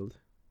Disney Field.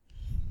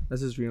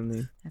 That's his real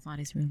name. That's not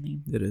his real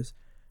name. It is.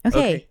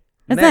 Okay.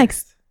 What's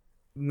next?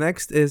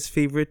 Next is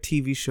favorite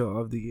TV show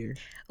of the year.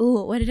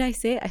 Oh, what did I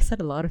say? I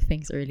said a lot of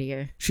things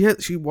earlier.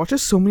 She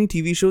watches so many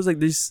TV shows. Like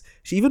this,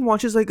 she even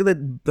watches like the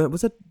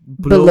what's that?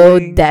 Below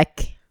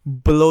Deck.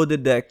 Below the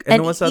Deck.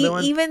 And what's the other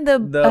one? Even the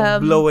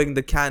blowing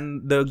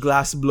the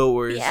glass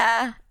blowers.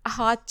 Yeah, a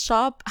hot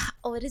shop.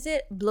 Oh, what is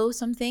it? Blow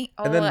something.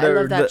 Oh, And then I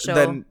love that show.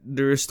 Then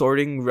they're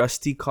restoring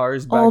rusty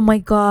cars back. Oh my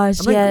gosh,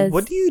 I'm like, yes.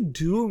 what do you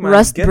do, man?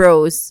 Rust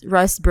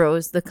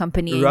Bros, the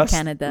company in Rust,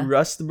 Canada.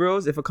 Rust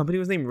Bros. If a company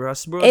was named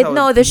Rust Bros, I would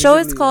No, the show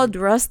is immediately- called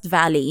Rust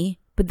Valley,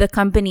 but the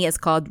company is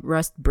called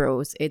Rust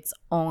Bros. It's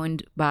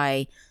owned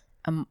by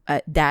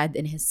a dad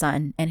and his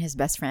son and his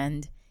best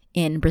friend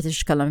in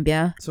British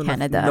Columbia, So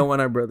Canada. No one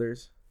are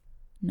brothers.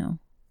 No.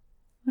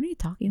 What are you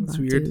talking That's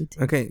about, weird.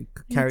 dude? Okay,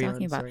 carry on.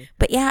 talking about? Sorry.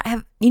 But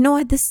yeah, you know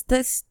what? This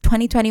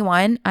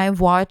 2021, I've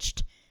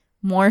watched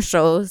more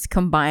shows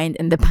combined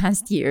in the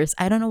past years.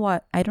 I don't know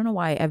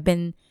why. I've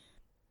been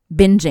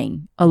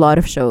binging a lot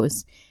of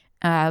shows.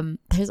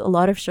 There's a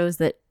lot of shows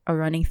that are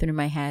running through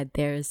my head.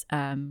 There's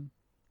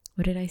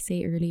what did I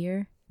say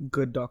earlier?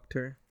 Good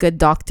Doctor. Good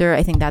Doctor.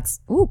 I think that's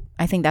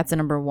the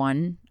number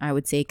one, I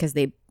would say, because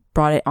they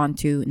brought it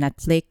onto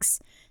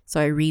Netflix. So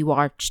I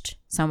rewatched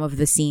some of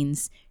the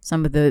scenes,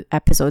 some of the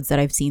episodes that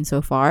I've seen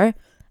so far.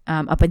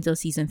 Up until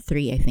season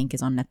 3, I think,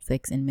 is on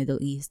Netflix in Middle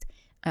East.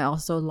 I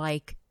also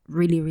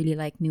really, really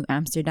like New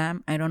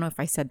Amsterdam. I don't know if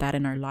I said that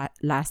in our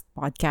last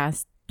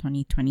podcast,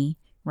 2020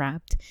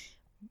 wrapped.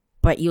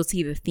 But you'll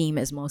see the theme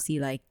is mostly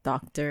like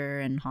doctor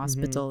and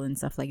hospital and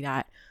stuff like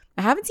that.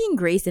 I haven't seen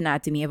Grey's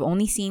Anatomy. I've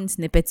only seen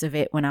snippets of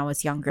it when I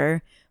was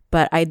younger.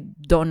 But I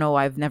don't know.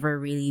 I've never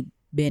really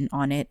been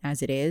on it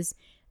as it is.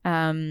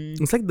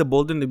 It's like The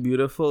Bold and the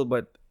Beautiful,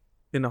 but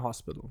in a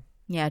hospital.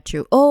 Yeah,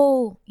 true.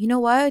 Oh, you know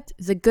what?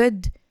 The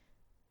Good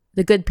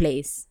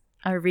Place.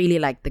 I really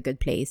like The Good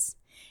Place.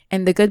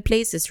 And The Good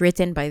Place is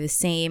written by the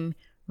same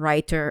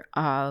writer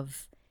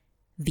of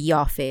The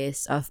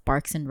Office, of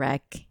Parks and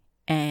Rec,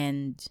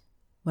 and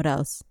what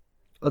else?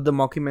 The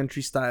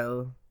mockumentary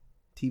style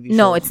TV show.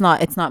 No, it's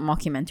not. It's not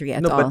mockumentary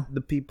at all. But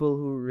the people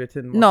who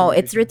written. No, mockumentary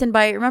it's shows. written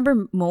by,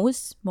 remember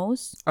Mose?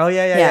 Oh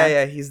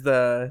yeah. He's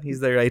the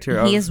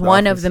writer. He is The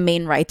one Office. of the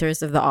main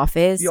writers of The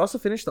Office. You also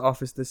finished The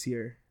Office this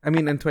year. I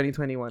mean, in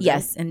 2021.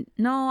 Yes, and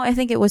no, I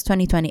think it was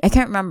 2020. I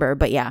can't remember,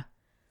 but yeah.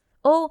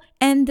 Oh,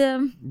 and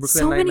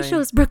so many Nine-Nine.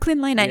 shows. Brooklyn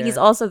Nine-Nine. Yeah. He's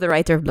also the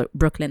writer of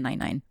Brooklyn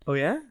Nine-Nine. Oh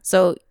yeah.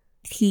 So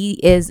he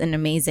is an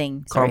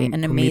amazing,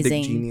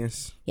 Comedic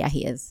genius. Yeah,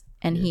 he is.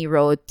 And Yeah. he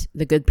wrote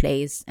The Good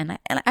Place, and I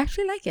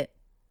actually like it.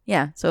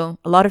 Yeah, so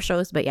a lot of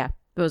shows, but yeah,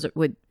 those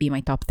would be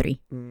my top 3.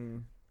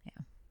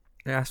 Yeah.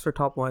 I asked for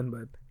top 1, but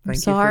I'm thank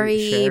sorry,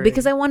 you for sharing.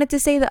 because I wanted to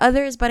say the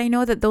others, but I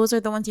know that those are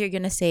the ones you're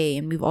gonna say,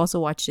 and we've also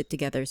watched it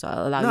together, so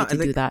I'll allow you to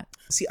do that.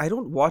 See, I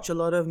don't watch a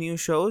lot of new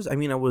shows. I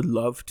mean, I would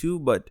love to,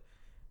 but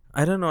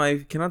I don't know. I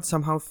cannot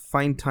somehow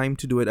find time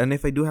to do it. And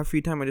if I do have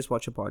free time, I just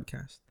watch a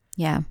podcast.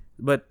 Yeah.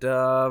 But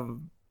the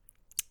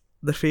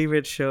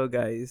favorite show,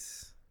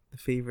 guys, the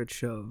favorite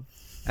show,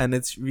 and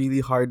it's really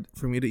hard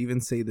for me to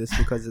even say this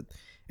because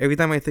every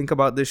time I think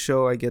about this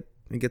show, I get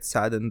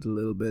saddened a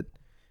little bit.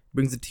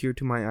 Brings a tear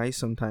to my eye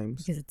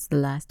sometimes. Because it's the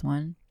last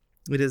one.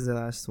 It is the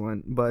last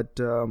one, but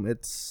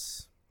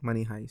it's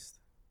Money Heist.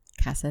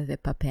 Casa de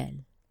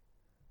Papel.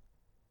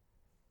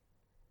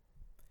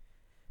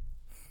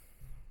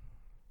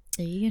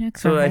 Are you gonna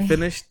cry? So I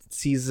finished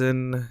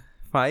season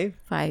 5.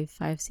 Five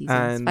seasons,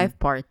 And 5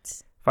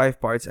 parts.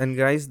 5 parts, and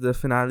guys, the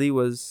finale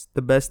was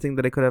the best thing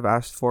that I could have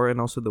asked for, and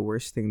also the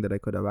worst thing that I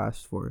could have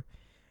asked for.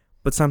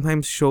 But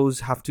sometimes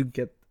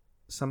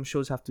some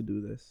shows have to do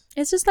this.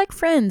 It's just like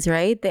Friends,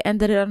 right? They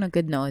ended it on a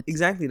good note.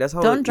 Exactly. That's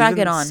how Don't drag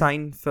even it on.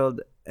 Seinfeld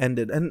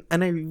ended. And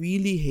I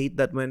really hate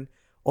that when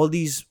all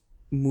these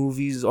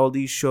movies, all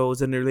these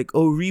shows, and they're like,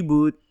 oh,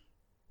 reboot.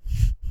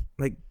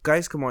 Like,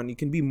 guys, come on. You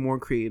can be more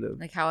creative.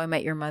 Like How I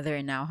Met Your Mother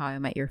and now How I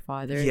Met Your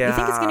Father. You Yeah.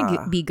 think it's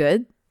gonna be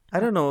good? I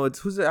don't know.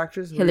 Who's the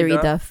actress? Hilary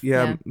Duff.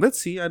 Yeah. Yeah. Let's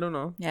see. I don't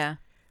know. Yeah.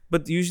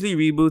 But usually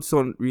reboots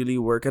don't really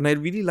work. And I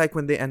really like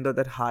when they end up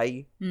at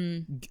high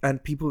Mm.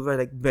 and people were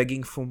like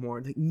begging for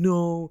more. Like,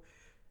 no.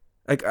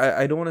 Like,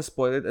 I don't want to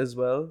spoil it as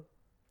well.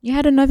 You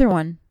had another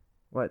one.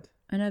 What?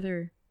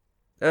 Another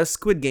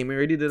Squid Game. We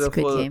already did a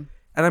Squid full... Game.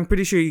 And I'm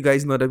pretty sure you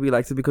guys know that we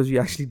liked it because we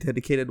actually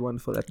dedicated one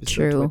full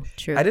episode to it.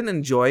 True. I didn't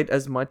enjoy it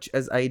as much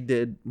as I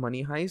did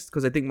Money Heist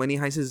because I think Money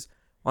Heist is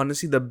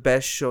honestly the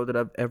best show that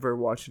I've ever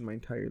watched in my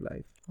entire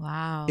life.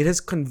 Wow. It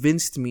has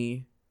convinced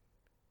me.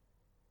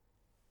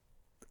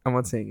 I'm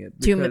not saying it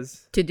To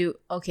because do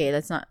okay,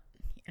 it's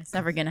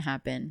never gonna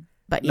happen.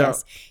 But No.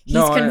 yes, he's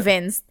No,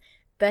 convinced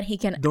that he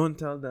can don't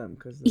tell them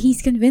because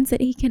he's convinced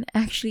that he can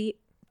actually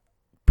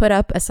put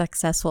up a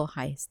successful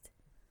heist.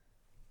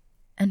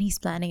 And he's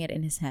planning it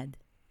in his head.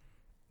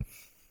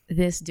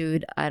 This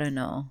dude, I don't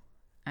know.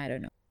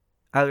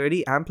 I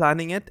already am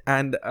planning it,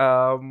 and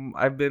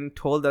I've been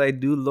told that I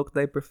do look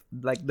like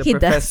the He does.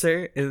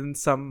 professor in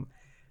some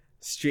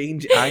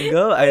strange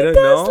angle. I He don't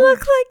does know. look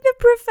like the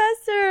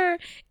professor.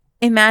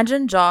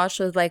 Imagine Josh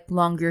with like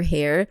longer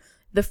hair.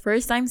 The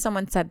first time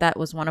someone said that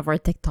was one of our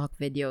TikTok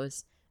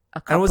videos.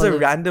 And it was a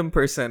random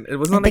person. It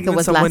was I not like think it even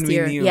was someone last we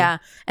year. knew. Yeah.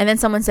 And then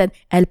someone said,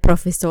 El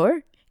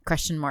Profesor?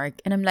 Question mark.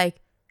 And I'm like,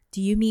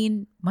 do you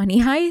mean Money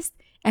Heist?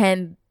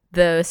 And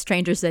the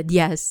stranger said,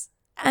 yes.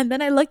 And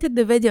then I looked at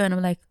the video and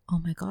I'm like, oh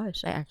my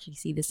gosh, I actually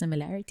see the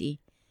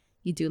similarity.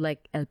 You do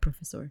like El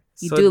Profesor.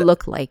 You So do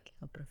look like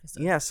El Profesor.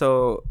 Yeah,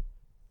 so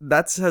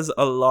that says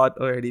a lot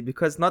already,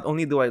 because not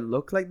only do I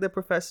look like the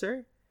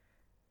professor,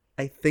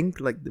 I think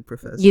like the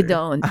professor. You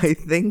don't. I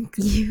think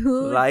You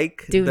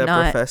like do the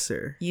not.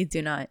 professor. You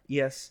do not.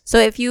 Yes. So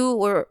if you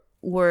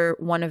were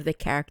one of the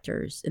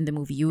characters in the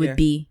movie, you would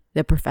Yeah. be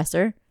the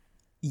professor.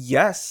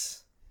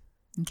 Yes.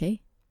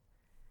 Okay.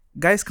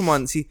 Guys, come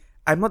on. See,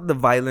 I'm not the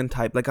violent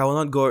type. Like, I will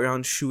not go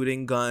around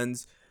shooting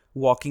guns,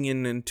 walking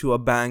into a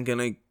bank and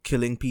like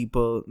killing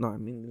people. No, I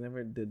mean, I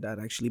never did that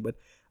actually. But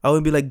I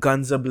would be like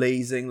guns a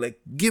blazing, like,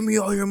 give me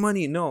all your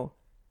money. No,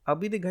 I'll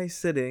be the guy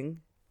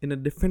sitting in a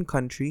different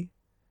country,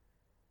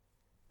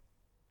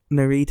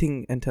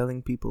 narrating and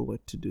telling people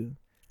what to do.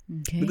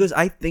 Okay. Because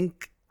I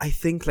think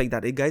like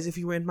that. Guys, if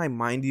you were in my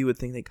mind, you would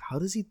think like, how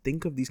does he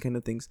think of these kind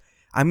of things?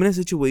 I'm in a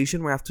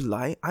situation where I have to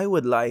lie. I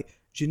would lie.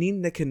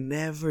 Janine, they can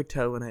never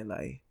tell when I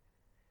lie.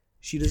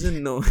 She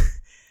doesn't know.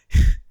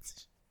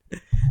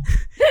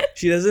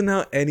 She doesn't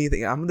know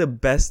anything. I'm the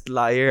best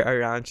liar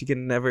around. She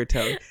can never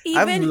tell.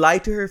 I've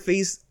lied to her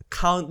face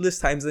countless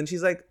times, and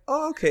she's like,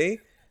 "Oh, okay."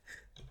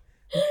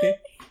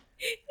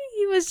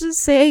 He was just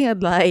saying a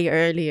lie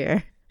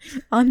earlier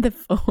on the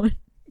phone.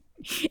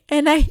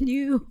 And I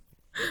knew.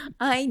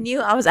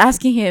 I was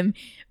asking him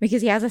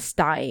because he has a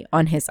sty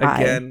on his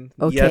Again,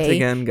 eye. Okay. yet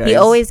again, guys. He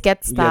always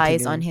gets Yet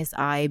styes again. on his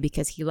eye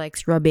because he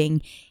likes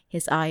rubbing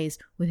his eyes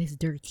with his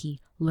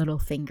dirty little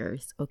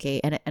fingers.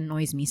 Okay. And it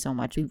annoys me so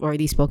much. We've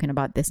already spoken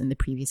about this in the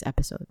previous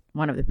episode.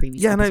 One of the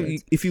previous Yeah, episodes.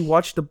 and if you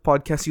watch the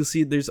podcast, you'll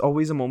see there's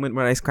always a moment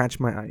when I scratch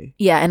my eye.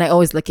 Yeah, and I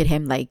always look at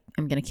him like,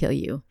 I'm gonna kill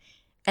you.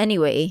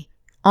 Anyway,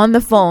 on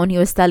the phone, he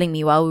was telling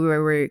me while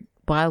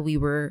we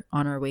were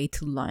on our way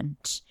to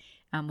lunch,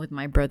 with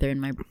my brother and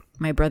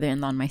my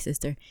brother-in-law and my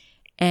sister,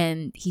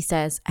 and he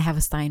says, I have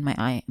a sty in my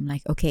eye. I'm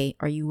like, okay,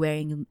 are you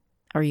wearing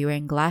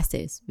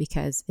glasses?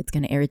 Because it's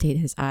gonna irritate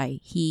his eye.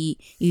 He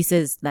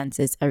uses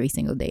lenses every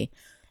single day.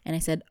 And I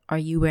said, are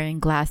you wearing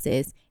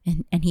glasses?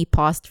 And he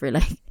paused for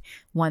like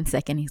 1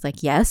 second. He's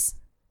like, yes.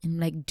 I'm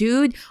like,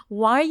 dude,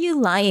 why are you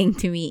lying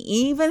to me?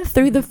 Even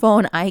through the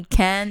phone, I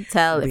can't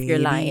tell if you're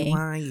lying.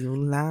 Why you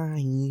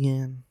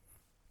lying?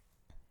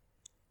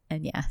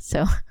 And yeah,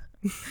 so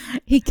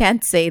he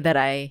can't say that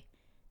I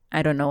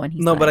don't know when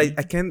he's No, but lying.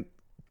 I can't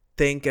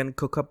think and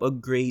cook up a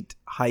great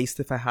heist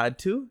if I had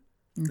to.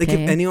 Like,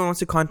 Okay. if anyone wants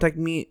to contact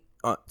me,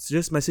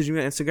 just message me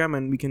on Instagram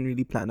and we can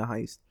really plan a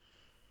heist.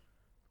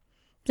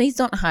 Please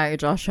don't hire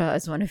Joshua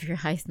as one of your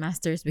heist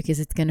masters because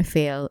it's gonna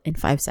fail in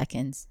 5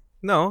 seconds.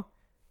 No.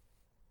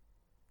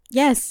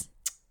 Yes.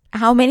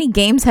 How many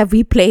games have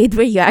we played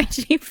where you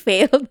actually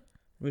failed?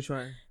 Which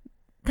one?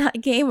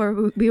 That game where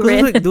we were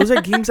in. Those are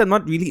games I'm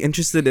not really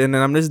interested in,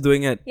 and I'm just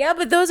doing it. Yeah,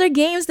 but those are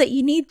games that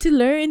you need to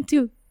learn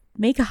to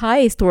make a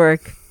heist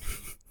work.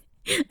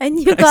 And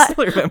you I got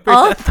still remember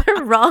all that.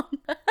 the wrong.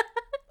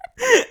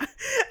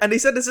 And they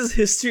said this is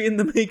history in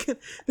the making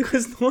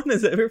because no one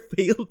has ever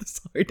failed this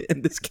hard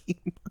in this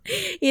game.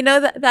 You know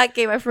that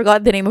game, I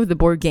forgot the name of the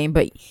board game,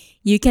 but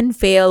you can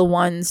fail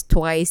once,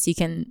 twice, you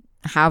can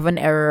have an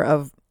error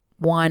of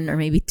 1 or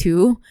maybe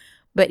 2.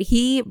 But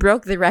he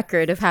broke the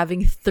record of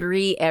having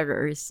 3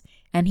 errors,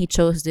 and he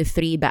chose the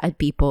 3 bad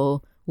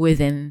people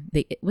within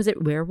was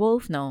it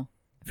Werewolf? No,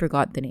 I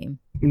forgot the name.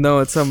 No,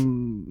 it's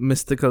some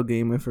mystical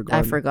game. I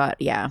forgot.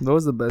 Yeah. That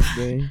was the best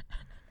day.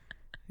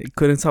 I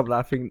couldn't stop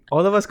laughing.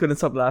 All of us couldn't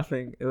stop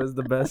laughing. It was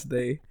the best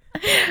day.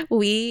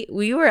 We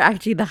were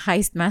actually the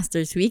heist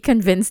masters. We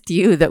convinced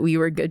you that we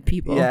were good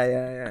people.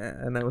 Yeah.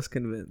 And I was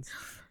convinced.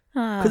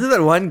 Ah. Because of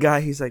that one guy,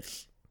 he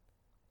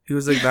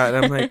was like that.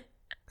 And I'm like,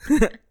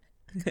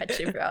 Got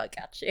you, bro.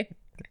 Got you.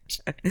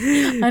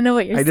 I know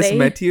what you're I saying. just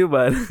met you,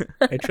 but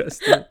I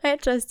trust you. I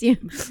trust you.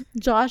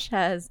 Josh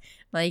has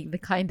like the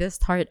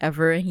kindest heart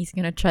ever, and he's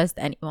gonna trust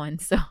anyone.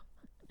 So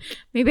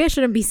maybe I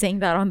shouldn't be saying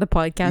that on the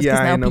podcast because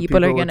I now know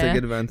people are will take gonna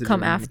advantage come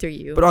of me. after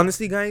you. But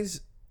honestly,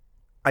 guys,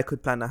 I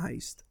could plan a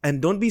heist.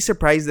 And don't be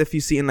surprised if you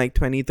see in like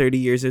 20, 30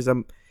 years there's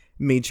a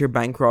major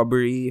bank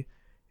robbery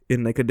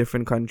in like a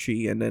different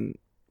country, and then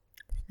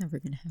Never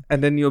gonna happen.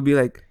 and then you'll be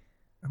like,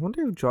 I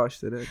wonder if Josh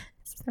did it.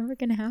 It's never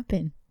gonna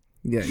happen.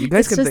 Yeah, you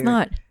guys It's can just think.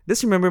 not.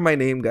 Just remember my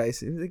name,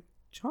 guys. It's like,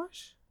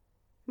 Josh?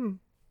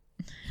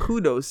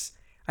 Kudos.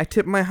 I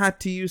tip my hat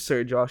to you,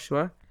 Sir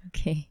Joshua.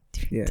 Okay.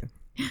 Yeah.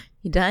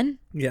 You done?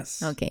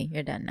 Yes. Okay,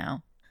 you're done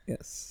now.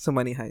 Yes. So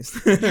money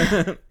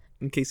heist.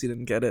 In case you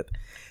didn't get it.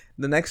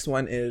 The next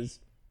one is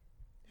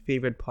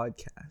favorite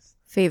podcast.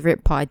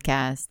 Favorite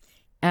podcast.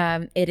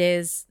 It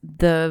is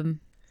the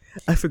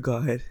I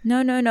forgot.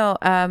 No.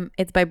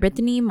 It's by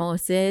Brittany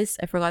Moses.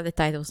 I forgot the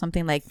title.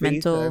 Something like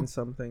Faith and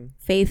something.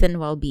 Faith and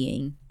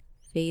Well-being.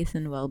 Faith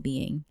and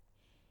Well-being.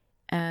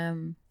 I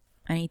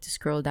need to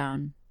scroll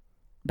down.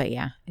 But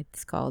yeah,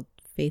 it's called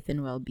Faith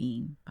and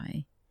Well-being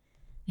by...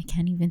 I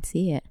can't even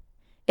see it.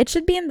 It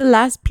should be in the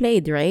last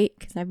played, right?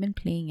 Because I've been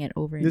playing it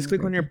over and Just over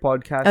click on again. your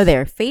podcast. Oh,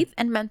 there. Faith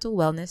and Mental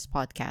Wellness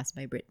Podcast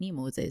by Brittany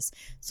Moses.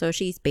 So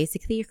she's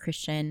basically a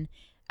Christian,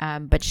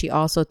 but she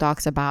also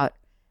talks about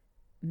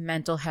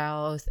mental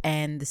health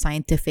and the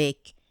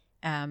scientific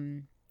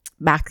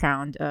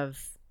background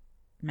of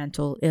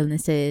mental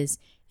illnesses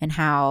and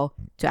how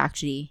to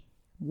actually...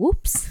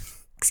 Whoops.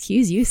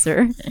 Excuse you,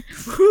 sir.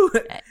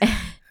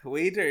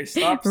 Waiter,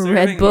 stop Red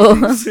serving Bull.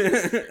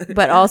 me.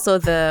 But also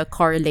the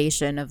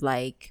correlation of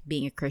like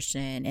being a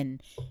Christian and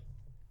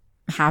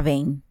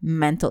having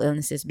mental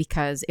illnesses,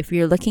 because if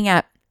you're looking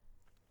at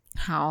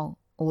how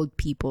old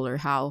people or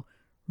how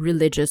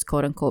religious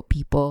quote unquote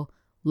people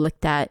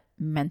looked at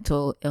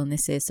mental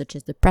illnesses such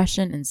as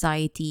depression,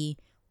 anxiety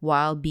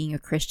while being a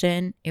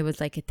Christian, it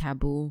was like a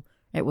taboo.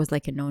 It was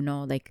like a no.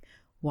 Like,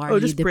 why are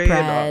you just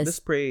depressed?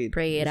 Just pray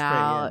it yeah.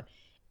 out.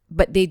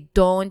 But they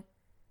don't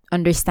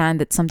understand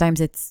that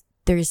sometimes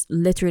there's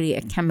literally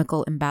a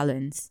chemical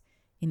imbalance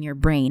in your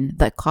brain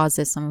that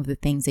causes some of the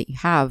things that you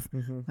have,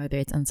 whether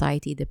it's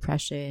anxiety,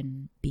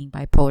 depression, being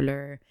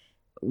bipolar,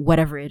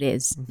 whatever it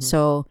is.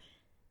 So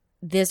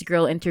this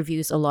girl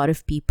interviews a lot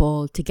of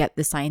people to get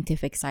the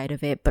scientific side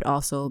of it, but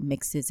also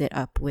mixes it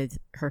up with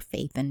her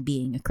faith and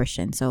being a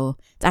Christian. So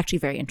it's actually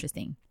very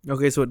interesting.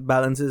 Okay, so it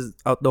balances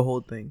out the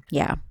whole thing.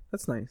 Yeah.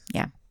 That's nice.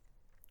 Yeah.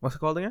 What's it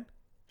called again?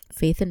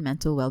 Faith and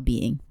Mental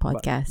Well-being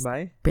Podcast.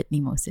 By? Brittany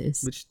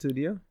Moses. Which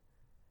studio?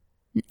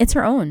 It's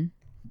her own.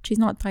 She's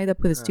not tied up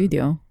with a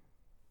studio.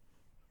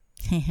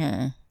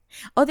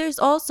 Oh, there's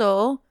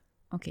also...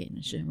 Okay,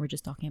 we're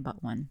just talking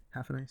about one.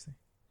 Have a nice day.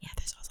 Yeah,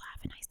 there's also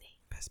Have a Nice Day.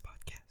 Best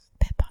podcast.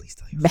 Please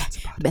tell your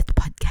friends about it.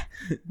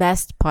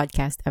 Best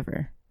podcast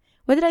ever.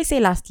 What did I say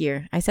last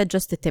year? I said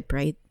Just a Tip,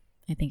 right?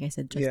 I think I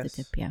said Just a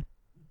Tip, yeah.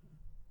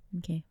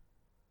 Okay.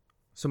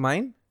 So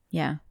mine?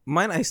 Yeah.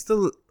 Mine, I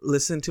still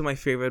listen to my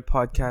favorite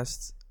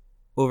podcasts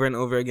over and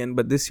over again,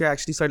 but this year I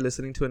actually started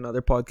listening to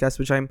another podcast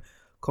which I'm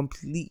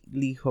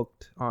completely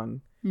hooked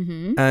on.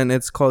 And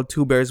it's called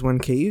Two Bears, One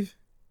Cave.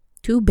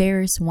 Two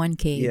Bears, One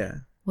Cave. Yeah.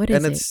 What is it?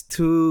 And it's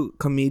two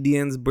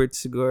comedians, Bert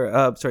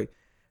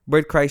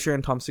Kreischer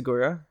and Tom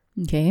Segura.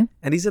 Okay.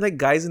 And these are like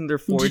guys in their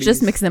 40s. Did you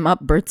just mix them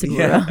up, Bert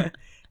Segura? Yeah.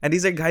 And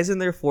these are guys in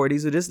their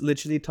 40s who just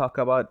literally talk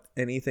about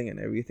anything and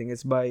everything.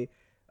 It's by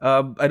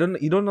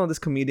you don't know this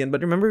comedian, but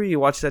remember you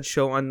watched that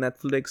show on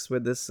Netflix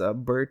with this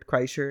Bert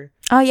Kreischer?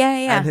 Oh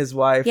yeah. And his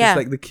wife is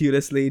like the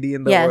cutest lady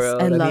in the world.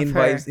 I and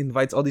love he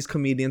invites all these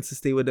comedians to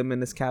stay with him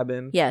in his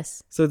cabin.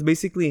 Yes. So it's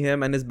basically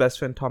him and his best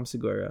friend Tom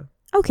Segura.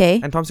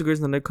 Okay. And Tom Segura is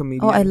another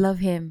comedian. Oh, I love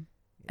him.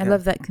 I Yeah.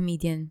 love that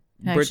comedian.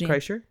 Bert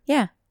Kreischer?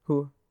 Yeah.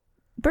 Who?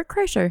 Bert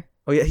Kreischer.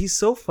 Oh yeah, he's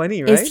so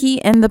funny, right? Is he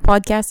in the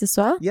podcast as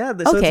well? Yeah,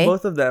 so Okay. it's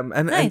both of them.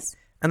 And Nice.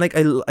 and like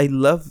I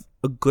love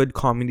a good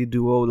comedy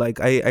duo.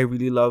 Like I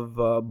really love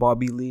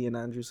Bobby Lee and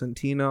Andrew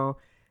Santino.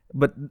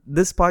 But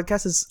this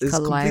podcast is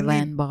Kalila completely...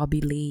 and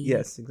Bobby Lee.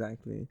 Yes,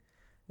 exactly.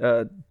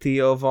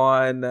 Theo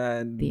Vaughn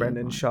and Theo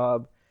Brendan Vaughn.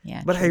 Schaub.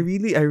 Yeah. But true.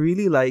 I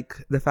really like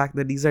the fact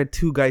that these are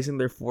two guys in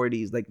their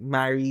 40s, like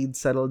married,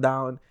 settled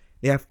down,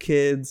 they have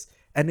kids,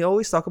 and they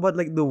always talk about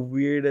like the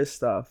weirdest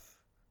stuff.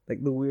 Like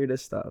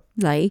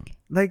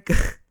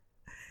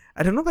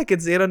I don't know if I can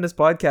say it on this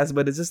podcast,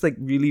 but it's just like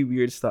really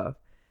weird stuff.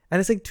 And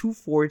it's like two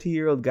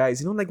 40-year-old guys.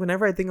 You know, like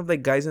whenever I think of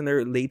like guys in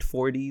their late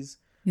 40s,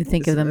 you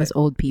think of it's them like- as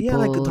old people.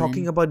 yeah, like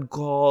talking about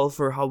golf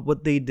or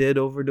what they did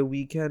over the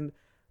weekend.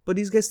 But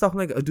these guys talking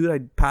like, oh, dude, I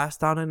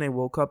passed out and I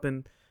woke up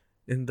in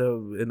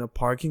a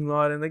parking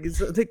lot, and like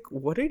it's like,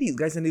 what are these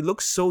guys? And they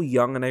look so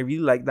young, and I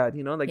really like that.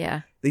 You know, like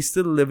yeah. they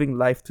still living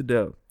life to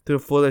the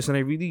fullest, and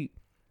I really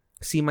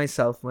see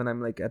myself when I'm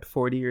like at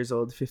 40 years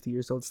old, 50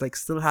 years old. It's like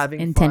still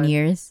having In fun. 10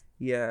 years.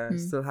 Yeah,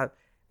 still have.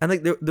 And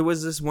like there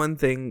was this one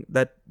thing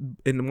that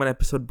in one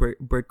episode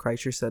Bert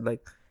Kreischer said,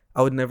 like,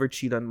 I would never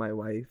cheat on my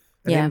wife.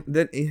 And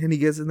then he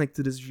gets in like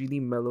to this really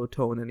mellow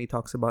tone, and he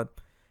talks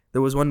about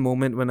there was one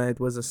moment when it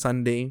was a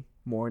Sunday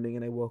morning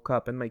and I woke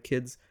up and my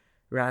kids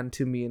ran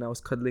to me and I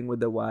was cuddling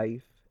with the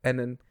wife,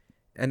 and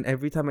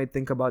every time I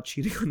think about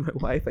cheating on my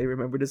wife, I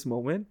remember this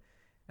moment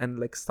and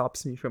like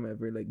stops me from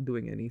ever like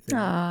doing anything.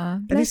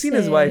 Aww, And you've seen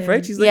his wife,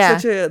 right? She's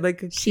like such a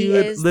like a She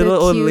cute is little the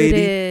old lady.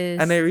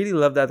 cutest. And I really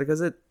love that because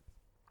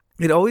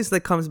it always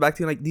like comes back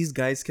to like these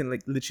guys can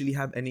like literally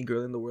have any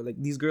girl in the world. Like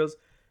these girls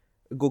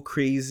go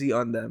crazy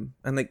on them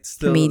and like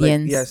still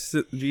Comedians. like, yes,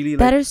 really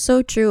That like is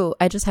so true.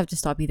 I just have to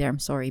stop you there. I'm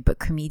sorry, but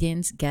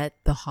comedians get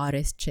the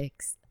hottest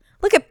chicks.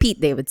 Look at Pete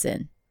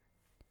Davidson.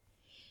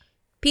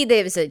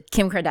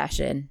 Kim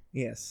Kardashian.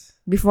 yes.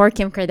 Before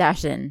Kim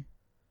Kardashian,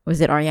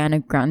 was it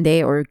Ariana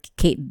Grande or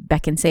Kate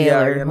Beckinsale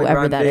or Ariana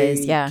whoever that Grande,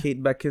 is? Yeah.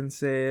 Kate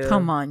Beckinsale.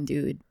 Come on,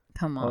 dude.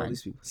 Come All on.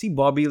 these people. See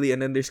Bobby Lee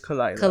and then there's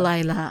Kalila.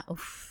 Kalila.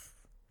 Oof.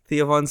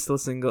 Theo Vaughn's still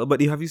single.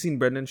 But have you seen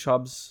Brendan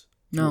Schaub's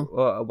No.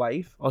 A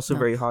wife, also No.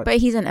 very hot. But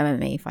he's an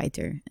MMA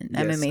fighter. And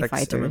Yes, MMA ex-MMA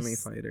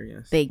fighters, fighter.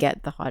 Yes, they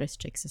get the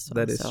hottest chicks as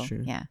well. That is so,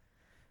 true. Yeah.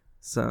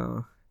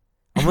 So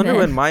I wonder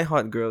when my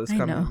hot girl is I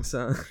coming. know.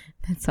 So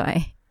That's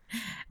why.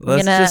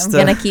 let's I'm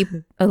gonna keep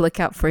a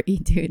lookout for you,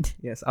 dude.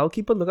 Yes, I'll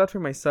keep a lookout for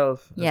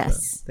myself. as well.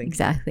 Yes, Thank you.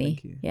 exactly.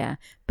 Thank you. Yeah.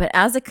 But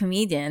as a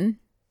comedian,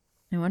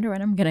 I wonder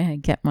when I'm gonna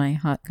get my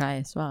hot guy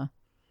as well.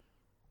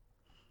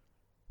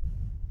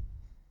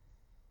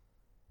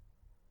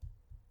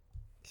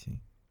 Okay.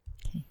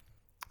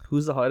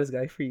 Who's the hottest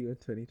guy for you in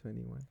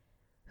 2021?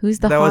 Who's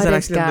the that wasn't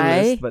hottest actually on the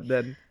guy? list, but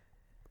then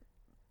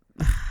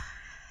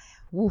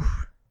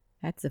Oof,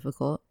 that's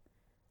difficult.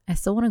 I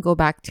still want to go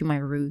back to my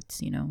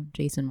roots,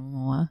 Jason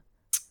Momoa.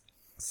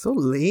 so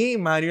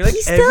lame, man. You're like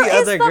He still every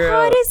is other the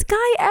girl. hottest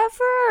guy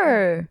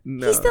ever.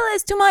 No. He still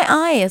is to my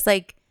eyes.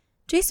 Like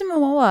Jason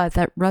Momoa,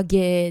 that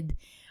rugged,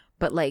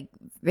 but like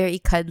very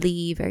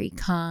cuddly, very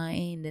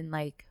kind, and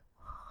like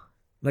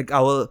Like I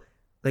will,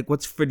 like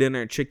what's for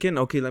dinner? Chicken?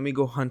 Okay, let me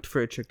go hunt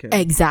for a chicken.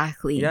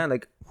 exactly. Yeah,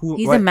 like who?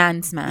 He's why- a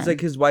man's man. It's like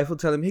his wife will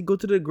tell him, "Hey, go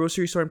to the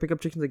grocery store and pick up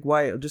chicken." Like,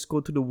 why? I'll just go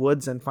to the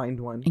woods and find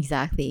one.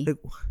 Exactly. Like,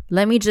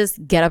 Let me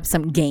just get up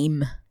some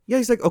game. yeah,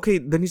 he's like, okay.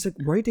 Then he's like,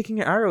 why are you taking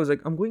your arrows?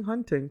 Like, I'm going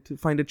hunting to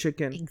find a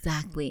chicken.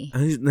 Exactly.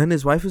 And then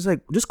his wife is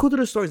like, just go to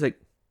the store. He's like,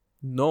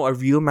 no, a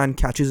real man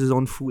catches his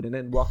own food and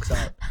then walks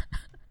out.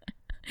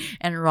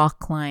 And rock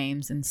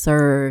climbs and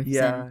surfs.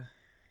 Yeah. And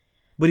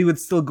But he would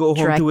still go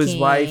home to his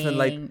wife and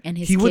like, trekking and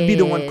his he would be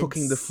the one kids.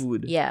 cooking the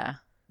food. Yeah.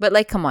 But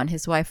like, come on,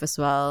 his wife as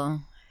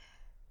well.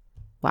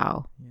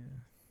 Wow.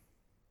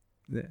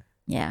 Yeah.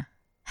 Yeah.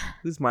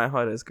 Who's my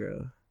hottest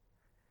girl?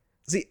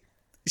 See,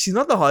 she's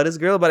not the hottest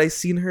girl, but I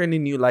seen her in a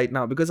new light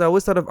now because I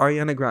always thought of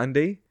Ariana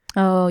Grande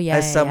Oh yeah.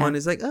 as someone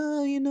who's like,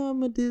 oh,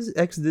 I'm a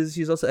ex-Disney.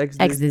 She's also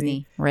ex-Disney.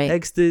 Ex-Disney, right?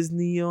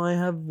 Ex-Disney. Oh, I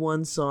have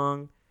one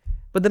song.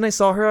 But then I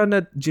saw her on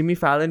that Jimmy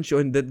Fallon show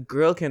and that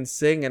girl can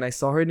sing and I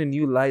saw her in a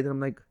new light and I'm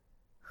like,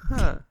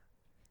 huh.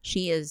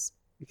 She is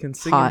You can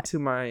sing hot. into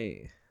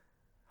my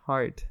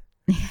heart.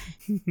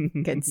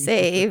 good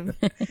save.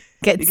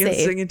 Good You can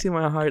save. sing into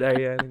my heart,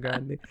 Ariana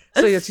Grande.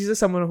 So yeah, she's just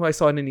someone who I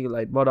saw in a new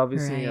light. But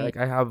obviously, Right. like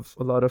I have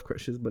a lot of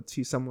crushes, but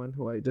she's someone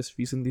who I just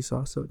recently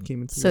saw, so it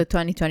came into. So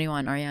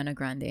 2021, Ariana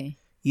Grande.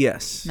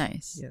 yes,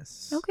 Nice.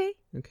 yes. Okay,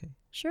 Okay.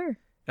 sure.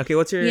 Okay.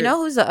 What's your? You know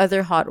who's the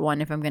other hot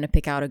one? If I'm gonna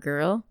pick out a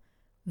girl,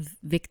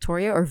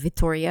 Vittoria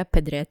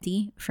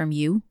Pedretti from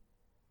You.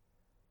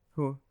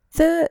 who?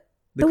 The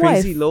The the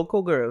crazy wife.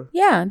 local girl,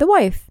 Yeah, the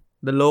wife.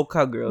 the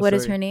loca girl. What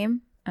is sorry. her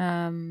name?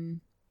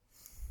 Damn,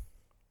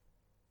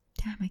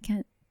 I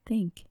can't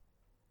think.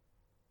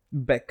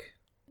 Beck.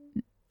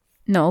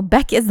 No,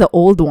 Beck is the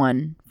old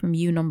one from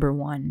You number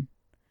 1.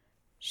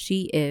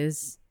 She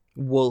is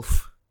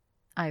Wolf.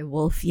 I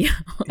Wolf You.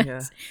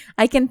 Yeah.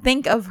 I can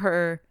think of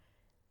her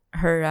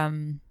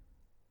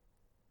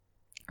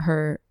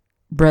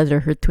brother,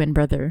 her twin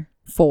brother,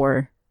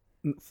 40.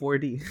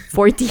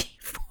 40.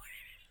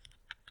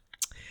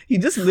 He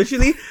just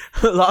literally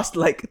lost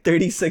like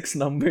 36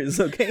 numbers,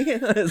 okay?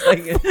 It's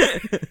like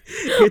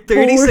you're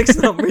 36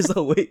 numbers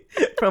away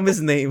from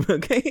his name,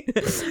 okay?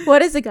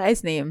 What is the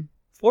guy's name?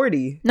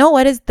 40. No,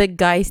 what is the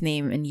guy's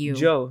name in You?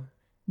 Joe.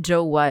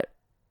 Joe what?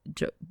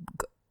 Joe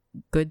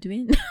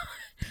Goodwin?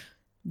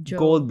 Joe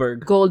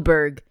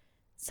Goldberg.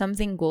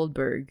 Something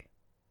Goldberg.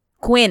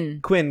 Quinn.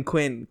 Quinn.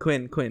 Is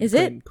Quinn,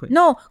 it? Quinn.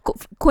 No,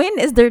 Quinn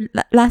is their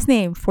last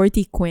name.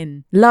 40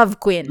 Quinn. Love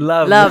Quinn.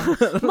 Love.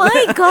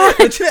 My God.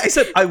 Literally, I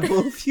said, I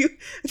wolf you.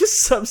 I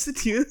just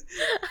substitute.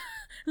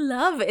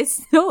 Love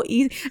is so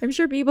easy. I'm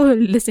sure people who are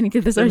listening to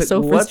this are Like,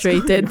 so what's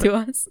frustrated going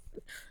to us.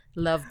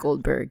 Love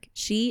Goldberg.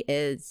 She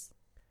is.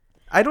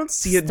 I don't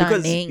see it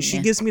because Stunning. she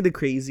gives me the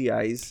crazy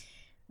eyes.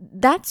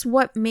 That's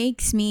what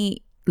makes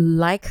me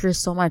like her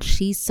so much.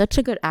 She's such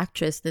a good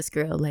actress, this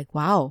girl. Like,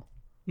 wow.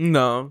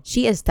 No,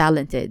 She is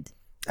talented.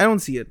 I don't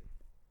see it.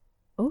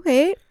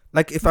 Okay.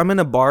 Like, if I'm in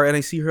a bar and I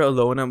see her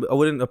alone, I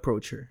wouldn't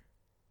approach her.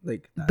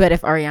 Like, that. But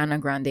if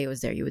Ariana Grande was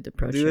there, you would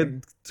approach Do her.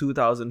 it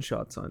 2,000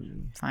 shots on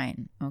me.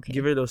 Fine. Okay.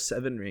 Give her those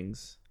 7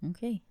 rings.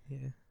 Okay.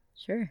 Yeah.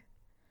 Sure.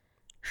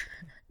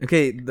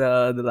 Okay,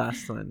 the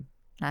last one.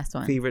 Last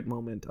one. Favorite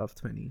moment of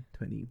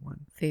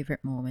 2021.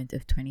 Favorite moment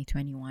of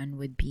 2021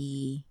 would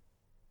be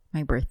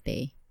my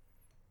birthday.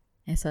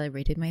 I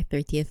celebrated my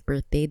 30th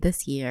birthday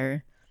this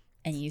year,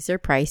 and you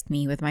surprised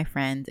me with my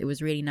friends. It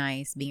was really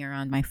nice being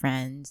around my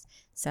friends,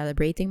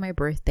 celebrating my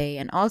birthday.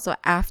 And also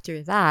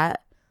after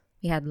that,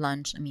 we had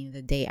lunch. I mean,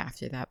 the day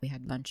after that, we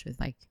had lunch with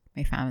like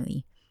my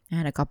family. I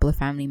had a couple of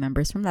family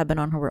members from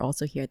Lebanon who were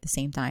also here at the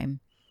same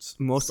time.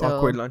 Most So-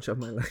 awkward lunch of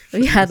my life.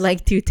 We had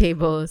like 2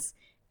 tables,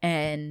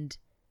 and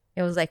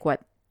it was like,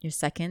 what, your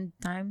second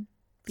time?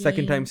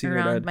 Second time being seeing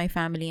your around dad. my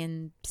family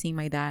and seeing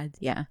my dad.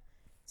 Yeah.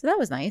 So that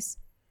was nice.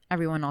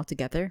 Everyone all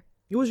together.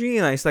 It was really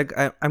nice. Like,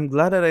 I'm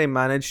glad that I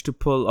managed to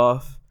pull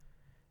off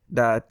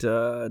that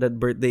that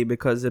birthday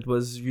because it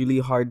was really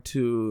hard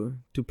to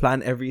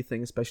plan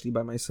everything, especially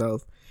by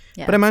myself.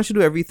 Yeah. But I managed to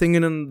do everything,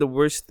 and then the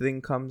worst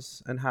thing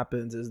comes and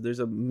happens is there's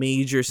a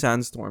major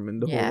sandstorm in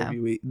the whole Yeah. of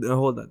UAE. The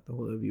whole of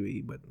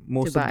UAE, but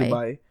most of Dubai.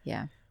 Dubai.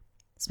 Yeah.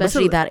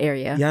 especially that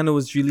area. Yeah, and it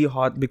was really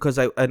hot because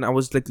I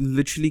was like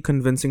literally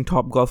convincing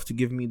Topgolf to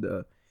give me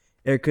the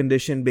air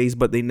conditioned base,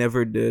 but they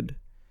never did.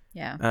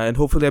 Yeah. And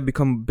hopefully I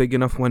become big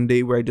enough one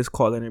day where I just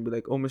call in and be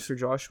like, "Oh, Mr.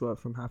 Joshua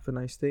from Have a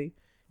Nice Day.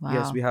 Wow.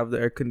 Yes, we have the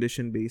air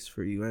conditioned base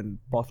for you and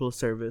bottle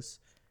service.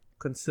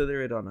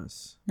 Consider it on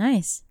us.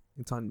 Nice.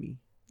 It's on me."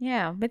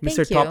 Yeah, but thank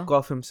Mr. you.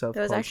 Topgolf himself.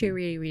 That was calls actually me.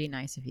 really, really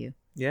nice of you.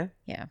 Yeah.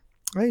 Yeah.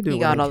 I do. You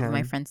what got I all of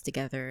my can. friends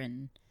together,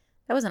 and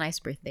that was a nice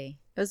birthday.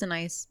 It was a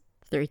nice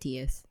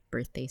 30th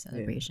birthday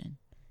celebration.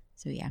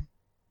 So yeah.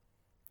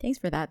 Thanks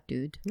for that,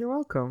 dude. You're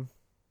welcome.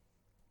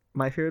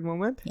 My favorite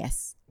moment?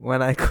 Yes.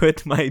 When I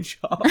quit my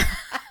job.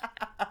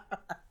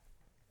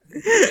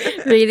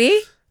 Really?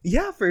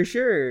 Yeah, for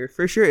sure.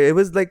 For sure. It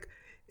was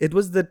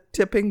the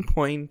tipping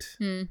point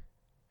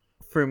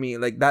for me.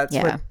 Like that's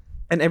Yeah. what,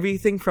 and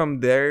everything from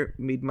there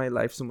made my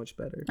life so much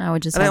better. I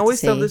would just And I have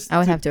always to tell say, this I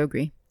would to- have to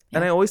agree.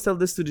 And Yeah. I always tell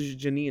this to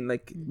Janine,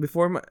 like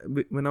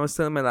when I was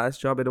still in my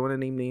last job, I don't want to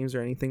name names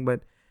or anything,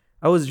 but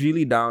I was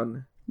really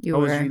down. You I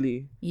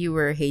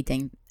were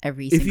hating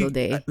every if single you,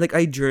 day. like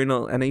I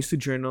journal, and I used to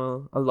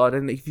journal a lot,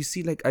 and if you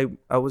see, like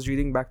I was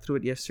reading back through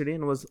it yesterday,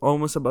 and it was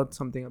almost about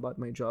something about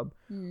my job,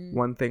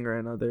 one thing or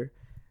another,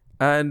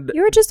 and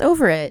You were just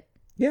over it.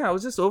 yeah, I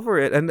was just over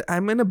it, and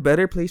I'm in a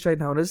better place right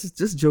now. And this is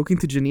just joking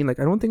to Janine, like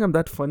I don't think I'm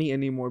that funny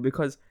anymore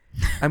because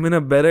I'm in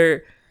a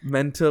better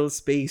mental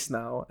space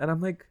now, and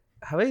I'm like,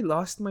 have I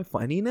lost my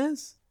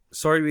funniness?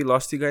 Sorry, we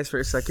lost you guys for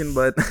a second,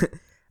 but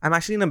I'm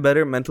actually in a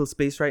better mental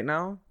space right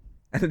now,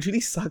 and it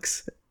really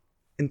sucks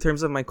in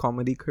terms of my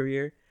comedy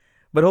career.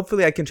 But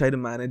hopefully I can try to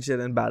manage it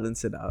and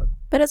balance it out.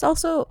 But it's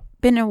also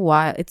been a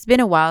while. It's been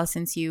a while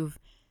since you've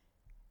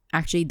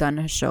actually done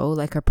a show,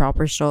 like a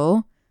proper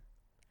show.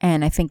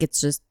 And I think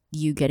it's just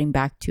you getting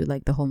back to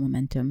like the whole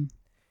momentum.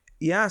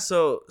 Yeah,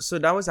 so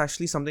that was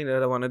actually something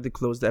that I wanted to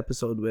close the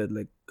episode with,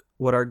 like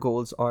what our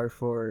goals are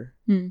for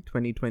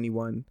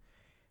 2021.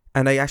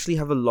 And I actually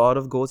have a lot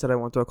of goals that I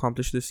want to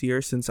accomplish this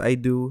year, since I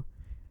do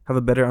have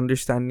a better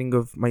understanding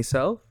of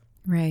myself.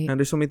 Right. And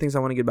there's so many things I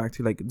want to get back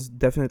to. Like, it's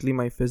definitely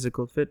my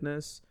physical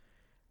fitness,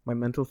 my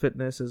mental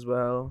fitness as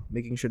well,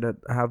 making sure that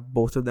I have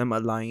both of them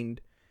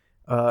aligned.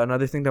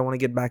 Another thing that I want to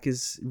get back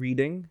is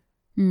reading,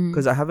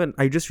 because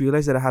I just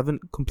realized that I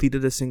haven't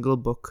completed a single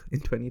book in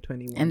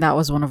 2021. And that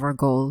was one of our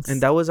goals. And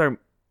that was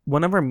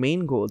one of our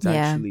main goals,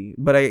 actually.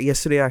 But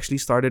yesterday I actually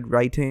started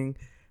writing.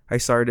 I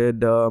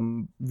started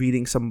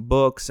reading some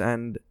books,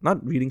 and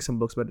not reading some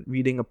books, but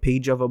reading a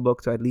page of a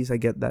book. So at least I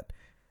get that.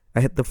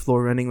 I hit the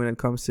floor running when it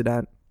comes to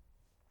that.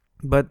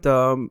 But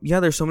yeah,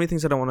 there's so many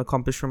things that I want to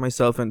accomplish for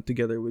myself and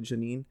together with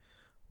Janine.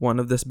 One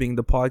of this being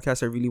the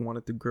podcast. I really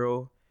wanted to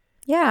grow.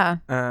 Yeah.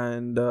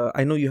 And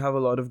I know you have a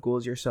lot of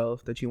goals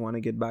yourself that you want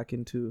to get back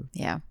into.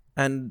 Yeah.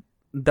 And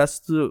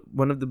that's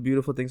one of the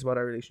beautiful things about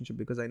our relationship,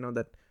 because I know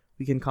that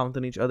we can count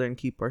on each other and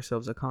keep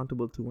ourselves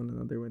accountable to one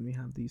another when we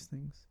have these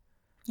things.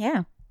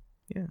 Yeah.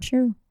 Yeah.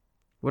 True.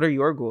 What are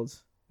your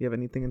goals? Do you have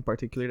anything in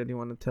particular that you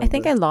want to tell? I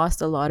think I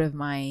lost a lot of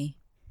my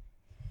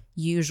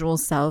usual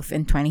self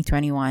in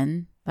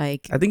 2021.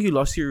 Like, I think you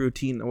lost your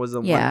routine. It was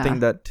the Yeah. one thing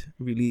that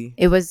really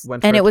it was,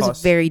 went for and a it was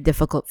toss. very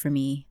difficult for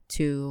me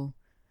to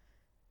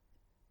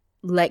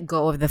let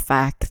go of the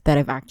fact that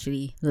I've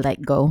actually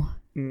let go.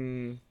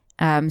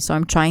 So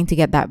I'm trying to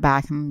get that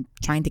back. I'm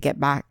trying to get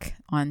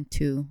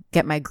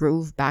get my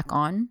groove back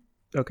on.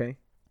 Okay.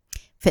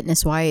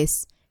 Fitness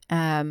wise.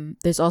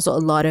 There's also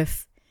a lot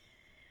of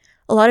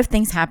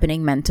things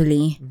happening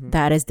mentally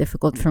that is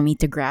difficult for me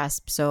to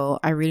grasp. So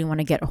I really want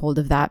to get a hold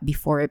of that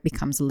before it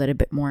becomes a little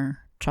bit more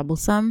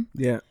troublesome.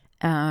 Yeah.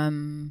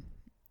 And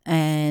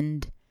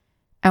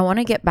I want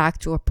to get back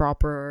to a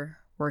proper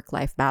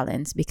work-life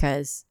balance,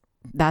 because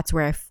that's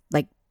where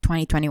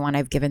 2021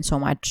 I've given so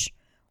much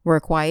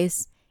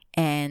work-wise,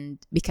 and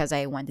because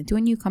I went into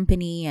a new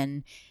company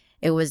and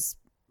it was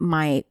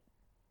my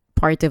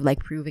part of like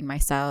proving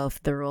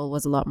myself. The role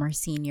was a lot more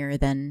senior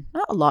than,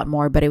 not a lot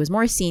more, but it was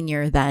more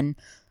senior than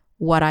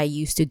what I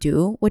used to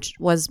do, which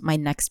was my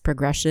next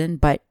progression.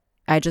 But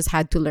I just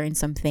had to learn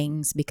some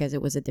things because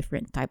it was a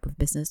different type of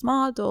business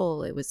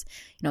model. It was,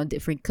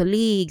 different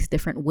colleagues,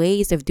 different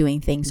ways of doing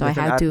things. So I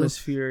had to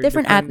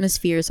different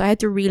atmosphere. So I had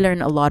to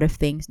relearn a lot of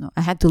things. No,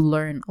 I had to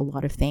learn a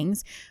lot of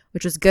things,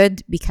 which was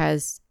good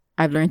because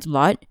I've learned a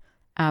lot.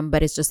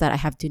 But it's just that I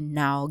have to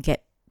now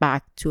get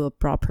back to a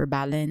proper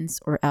balance,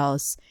 or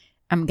else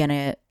I'm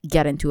gonna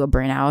get into a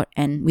burnout,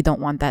 and we don't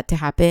want that to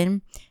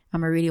happen. I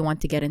really want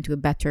to get into a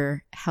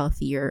better,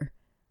 healthier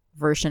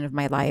version of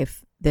my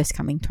life this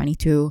coming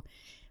 22.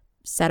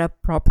 Set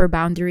up proper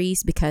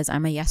boundaries, because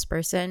I'm a yes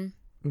person.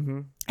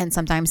 And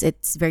sometimes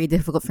it's very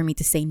difficult for me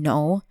to say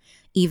no,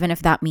 even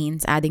if that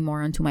means adding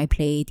more onto my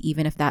plate,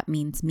 even if that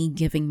means me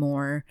giving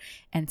more.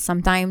 And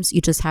sometimes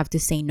you just have to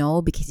say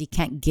no, because you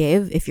can't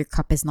give if your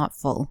cup is not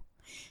full.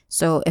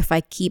 So if I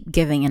keep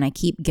giving and I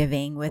keep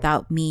giving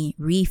without me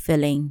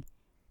refilling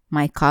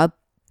my cup,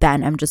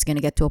 then I'm just going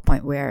to get to a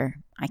point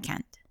where I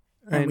can't.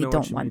 And we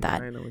don't want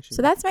that.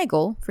 So that's my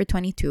goal for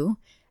 22.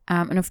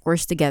 And of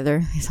course,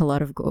 together, there's a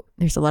lot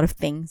of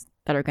things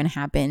that are going to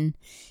happen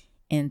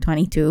in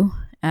 22.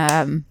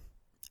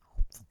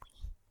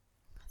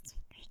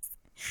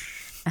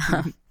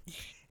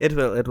 It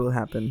will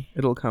happen.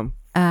 It'll come.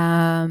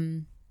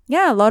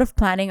 Yeah, a lot of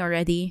planning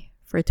already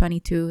for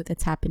 22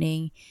 that's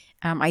happening.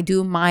 I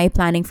do my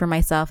planning for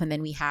myself, and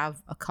then we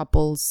have a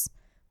couple's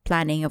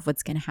planning of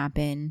what's gonna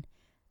happen.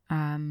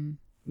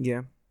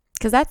 Yeah.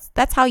 Because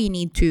that's how you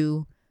need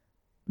to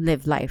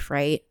live life,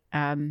 right?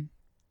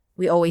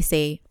 We always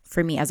say,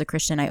 for me as a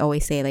Christian, I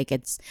always say, like,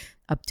 it's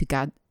up to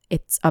God.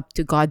 It's up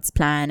to God's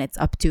plan. It's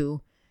up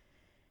to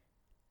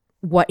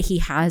what He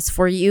has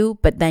for you.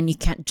 But then you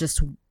can't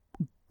just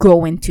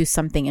go into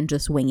something and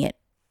just wing it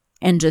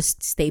and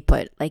just stay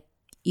put. Like,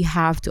 you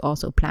have to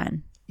also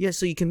plan. Yeah,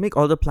 so you can make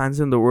all the plans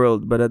in the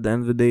world, but at the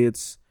end of the day,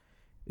 it's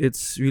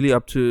really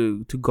up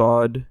to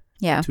God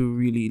Yeah. to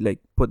really, like,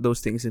 put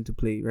those things into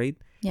play, right?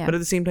 Yeah. But at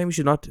the same time, you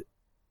should not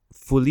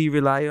fully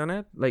rely on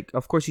it. Like,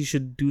 of course, you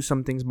should do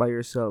some things by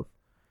yourself.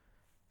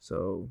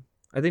 So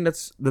I think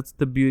that's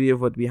the beauty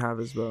of what we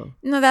have as well.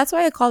 No, that's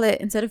why I call it,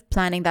 instead of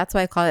planning, that's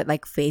why I call it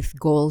like faith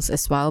goals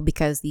as well,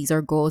 because these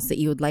are goals that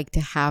you would like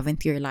to have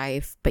into your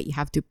life, but you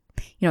have to,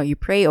 you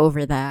pray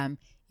over them.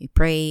 You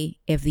pray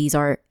if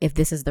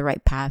this is the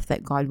right path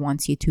that God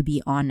wants you to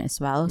be on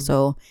as well. Mm-hmm.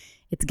 So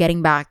it's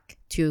getting back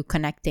to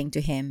connecting to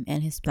Him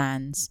and His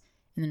plans,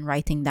 and then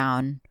writing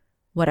down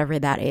whatever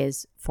that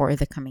is for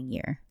the coming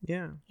year.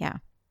 Yeah.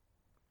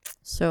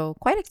 So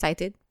quite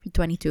excited for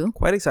 22.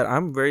 Quite excited.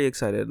 I'm very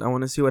excited. I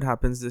want to see what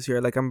happens this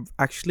year. Like, I'm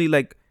actually,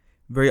 like,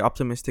 very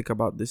optimistic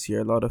about this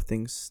year. A lot of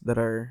things that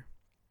are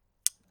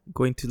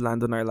going to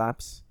land on our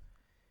laps.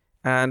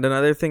 And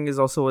another thing is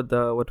also what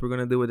we're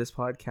gonna do with this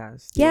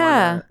podcast. Do you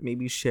wanna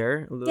maybe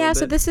share a little bit?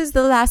 So this is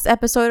the last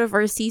episode of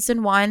our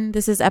season 1.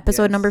 This is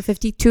episode number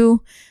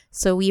 52.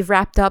 So we've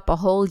wrapped up a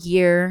whole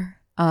year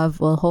of,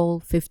 whole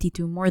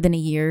 52, more than a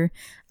year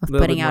of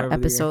putting out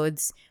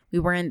episodes. We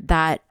weren't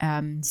that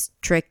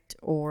strict,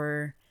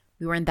 or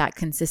we weren't that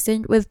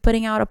consistent with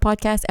putting out a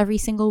podcast every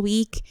single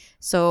week.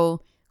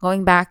 So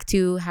going back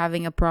to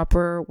having a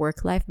proper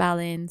work-life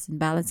balance and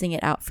balancing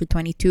it out for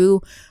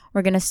 22,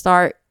 we're going to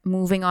start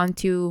moving on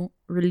to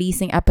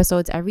releasing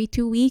episodes every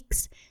 2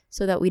 weeks,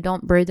 so that we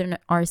don't burden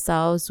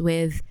ourselves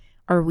with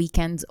our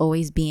weekends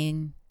always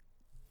being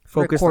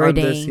focused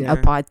recording on this, a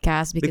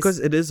podcast, because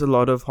it is a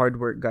lot of hard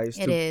work, guys,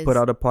 to put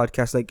out a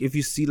podcast. Like, if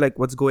you see, like,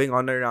 what's going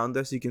on around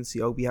us, you can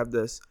see, we have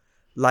this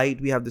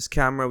light, we have this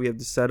camera, we have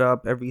this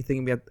setup,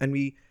 everything,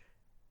 we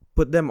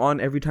put them on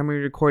every time we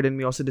record, and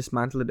we also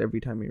dismantle it every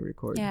time we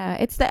record. Yeah,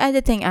 it's the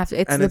editing after,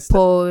 it's And the it's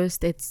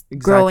post, it's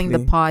growing the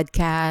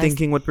podcast,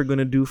 thinking what we're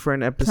gonna do for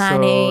an episode,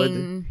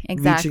 planning,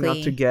 exactly, reaching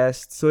out to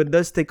guests. So it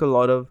does take a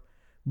lot of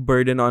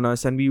burden on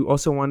us, and we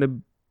also want to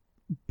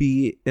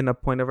be in a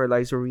point of our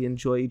lives where we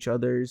enjoy each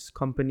other's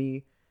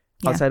company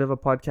outside of a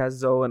podcast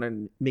zone,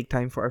 and make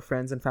time for our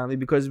friends and family,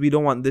 because we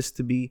don't want this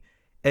to be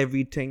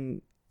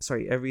everything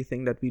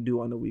that we do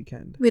on the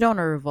weekend. We don't want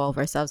to revolve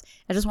ourselves.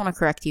 I just want to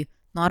correct you.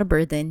 Not a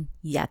burden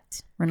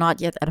yet. We're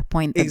not yet at a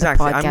point that the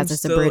podcast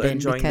is a burden,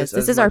 because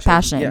this is our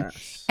passion.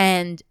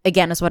 And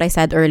again, as what I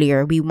said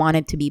earlier, we want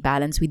it to be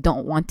balanced. We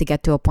don't want to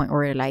get to a point where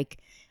we're like,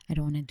 I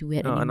don't want to do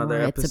it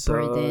anymore. It's a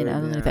burden.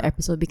 Another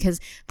episode.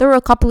 Because there were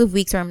a couple of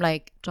weeks where I'm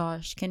like,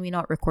 Josh, can we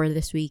not record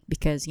this week?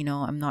 Because,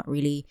 I'm not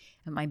really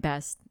at my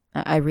best.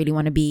 I really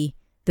want to be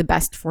the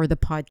best for the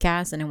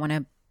podcast, and I want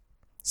to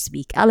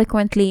speak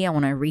eloquently. I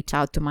want to reach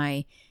out to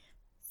my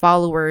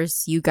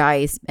followers, you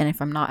guys, and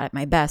if I'm not at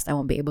my best, I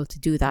won't be able to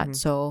do that. Mm-hmm.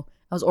 So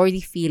I was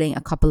already feeling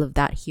a couple of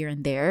that here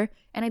and there,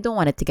 and I don't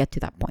want it to get to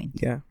that point.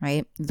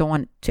 Right? I don't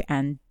want it to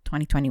end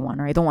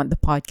 2021, or I don't want the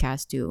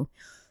podcast to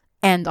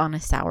end on a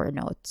sour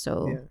note.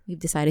 So we've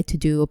decided to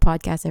do a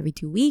podcast every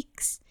 2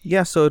 weeks.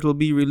 So it will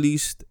be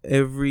released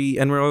and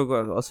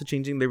we're also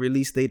changing the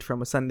release date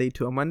from a Sunday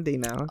to a Monday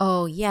now.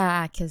 Oh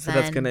yeah, because so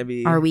that's gonna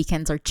be, our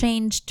weekends are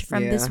changed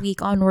from this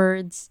week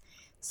onwards.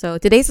 So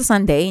today's a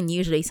Sunday, and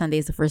usually Sunday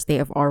is the first day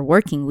of our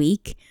working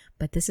week.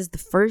 But this is the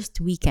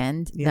first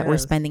weekend that we're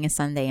spending a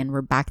Sunday, and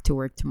we're back to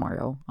work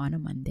tomorrow on a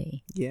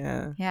Monday.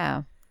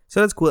 Yeah. So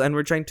that's cool. And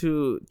we're trying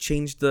to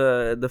change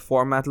the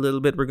format a little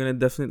bit. We're going to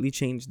definitely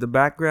change the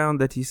background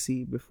that you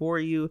see before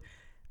you.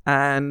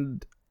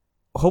 And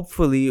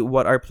hopefully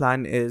what our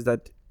plan is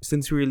that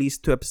since we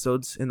released 2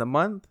 episodes in a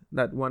month,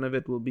 that one of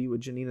it will be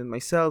with Janine and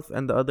myself,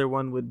 and the other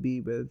one would be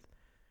with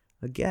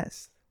a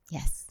guest.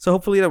 Yes. So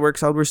hopefully that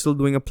works out. We're still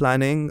doing a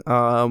planning.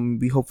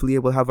 We hopefully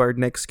will have our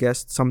next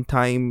guest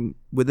sometime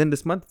within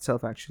this month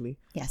itself, actually.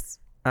 Yes.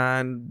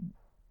 And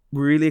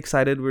we're really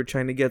excited. We're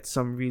trying to get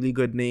some really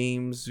good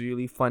names,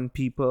 really fun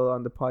people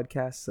on the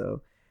podcast,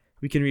 so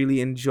we can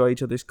really enjoy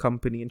each other's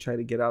company and try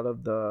to get out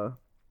of the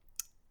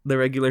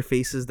regular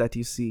faces that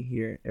you see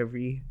here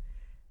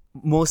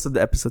most of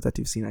the episodes that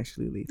you've seen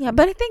actually lately. Yeah,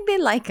 but I think they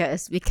like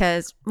us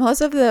because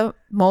most of the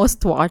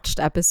most watched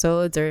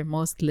episodes or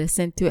most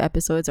listened to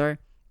episodes are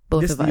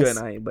both just of us. You and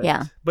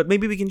I, but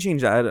maybe we can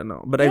change that. I don't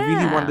know. But I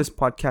really want this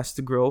podcast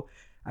to grow.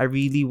 I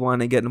really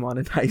want to get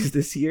monetized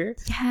this year.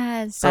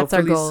 Yes, that's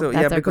our goal.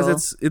 So,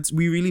 because it's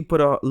we really put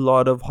a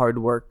lot of hard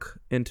work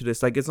into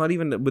this. Like, it's not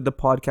even with the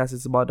podcast;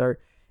 it's about our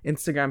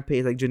Instagram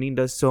page. Like Janine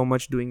does so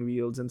much doing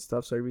reels and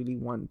stuff. So I really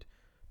want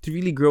to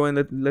really grow,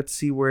 and let's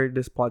see where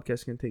this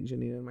podcast can take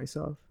Janine and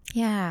myself.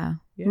 Yeah.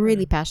 We're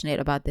really passionate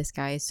about this,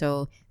 guys.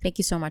 So thank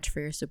you so much for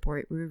your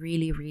support. We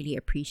really, really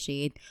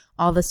appreciate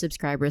all the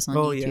subscribers on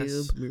YouTube.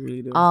 Yes, we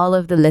really do. All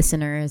of the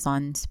listeners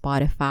on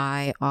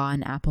Spotify,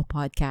 on Apple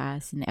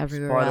Podcasts, and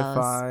everywhere else.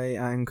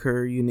 Spotify,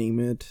 Anchor, you name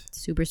it.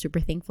 Super, super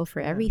thankful for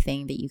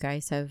everything that you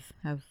guys have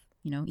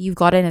you've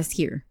gotten us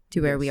here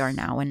to where we are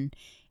now, and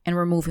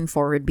we're moving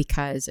forward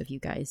because of you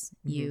guys.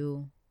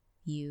 You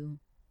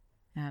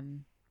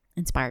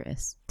inspire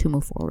us to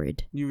move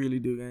forward. You really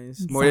do,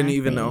 guys. More than you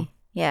even know.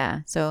 Yeah.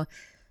 So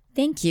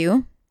thank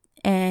you.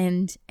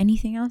 And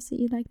anything else that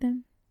you'd like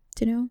them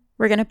to know?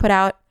 We're going to put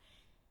out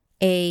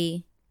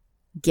a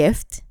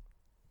gift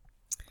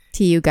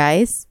to you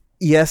guys.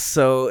 Yes.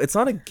 So it's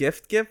not a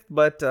gift,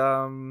 but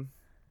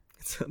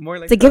it's more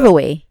like it's a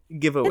giveaway.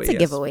 Giveaway. It's a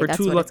giveaway. For That's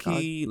 2 what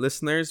lucky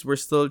listeners, we're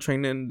still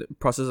trying in the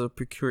process of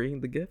procuring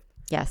the gift.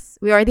 Yes,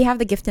 we already have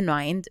the gift in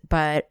mind,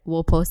 but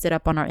we'll post it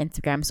up on our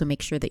Instagram. So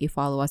make sure that you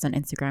follow us on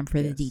Instagram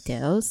for the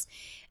details.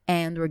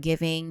 And we're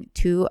giving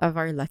 2 of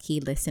our lucky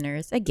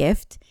listeners a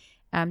gift,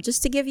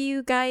 just to give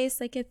you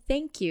guys like a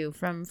thank you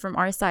from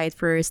our side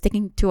for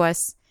sticking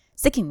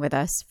with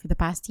us for the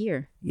past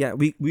year. Yeah,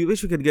 we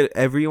wish we could get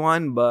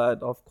everyone,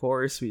 but of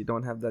course we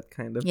don't have that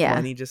kind of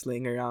money just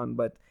laying around.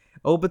 But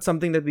I hope it's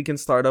something that we can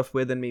start off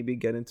with and maybe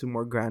get into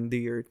more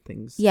grandeur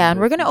things. Yeah, and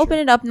we're going to open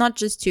it up not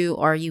just to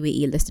our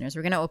UAE listeners.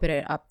 We're going to open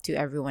it up to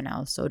everyone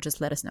else. So just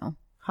let us know.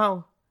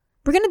 How?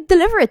 We're going to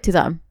deliver it to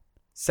them.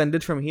 Send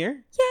it from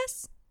here?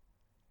 Yes.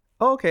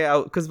 Oh, okay.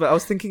 Because I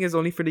was thinking it's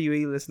only for the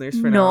UAE listeners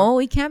for now. No,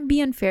 we can't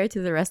be unfair to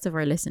the rest of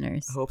our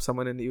listeners. I hope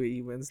someone in the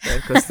UAE wins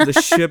that because the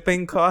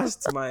shipping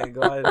costs, my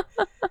God.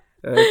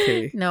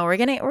 Okay. No, we're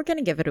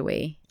gonna give it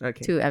away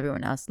to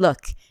everyone else.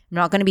 Look, I'm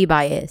not gonna be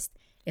biased.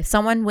 If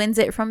someone wins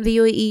it from the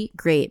UAE,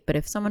 great. But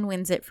if someone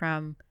wins it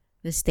from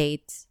the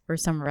States or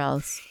somewhere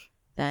else,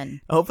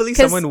 then hopefully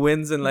someone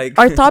wins in like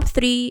our top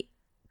 3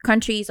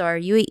 countries are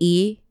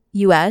UAE,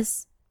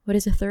 US. What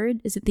is the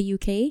third? Is it the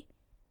UK?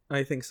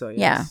 I think so.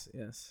 Yes.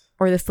 Yeah. Yes.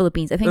 Or the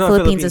Philippines. I think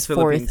Philippines is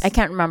 4th. I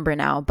can't remember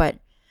now, but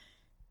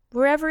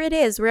wherever it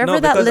is, wherever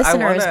that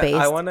listener is based.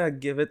 I want to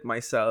give it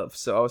myself,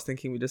 so I was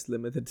thinking we just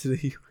limit it to the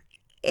UAE.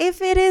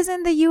 If it is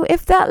in the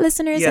if that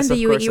listener is in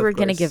the UAE, we're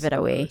gonna give it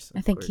away.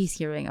 I think he's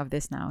hearing of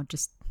this now,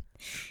 just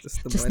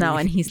now,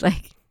 and he's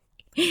like,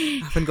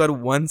 I haven't got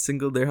 1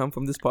 single dirham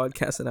from this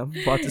podcast, and I'm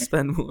about to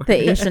spend more.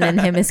 The Asian in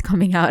him is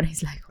coming out.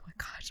 He's like, oh my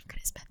gosh, I'm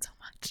gonna spend so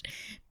much.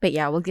 But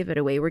yeah, we'll give it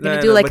away. We're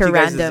gonna do like a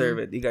random.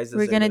 You guys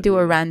deserve it. We're gonna do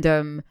a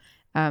random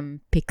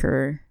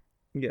picker.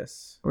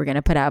 Yes. We're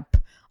gonna put up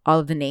all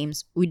of the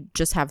names. We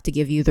just have to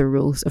give you the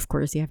rules. Of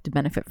course, you have to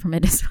benefit from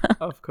it as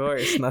well. Of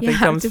course, nothing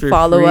comes for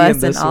follow free us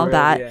in this and all world,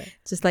 that. yeah.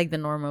 Just like the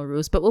normal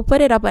rules. But we'll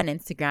put it up on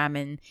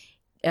Instagram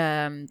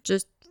and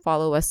just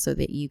follow us so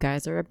that you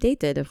guys are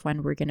updated of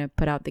when we're gonna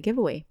put out the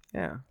giveaway.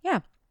 Yeah.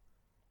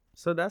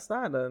 So that's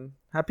that.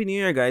 Happy New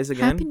Year, guys!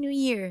 Again. Happy New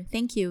Year!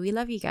 Thank you. We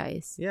love you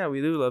guys. Yeah,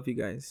 we do love you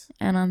guys.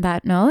 And on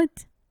that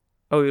note.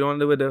 Oh, you don't want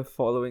to do with the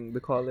following, the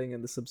calling,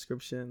 and the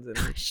subscriptions.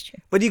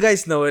 But you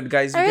guys know it,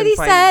 guys. I already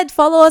said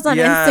follow us on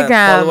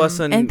Instagram. Follow us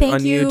on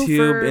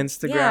YouTube, for,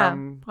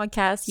 Instagram.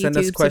 Podcast, YouTube, send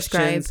us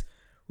questions.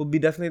 Subscribe. We'll be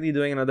definitely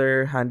doing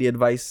another handy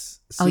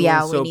advice soon. Oh,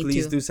 yeah. So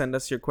please do send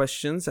us your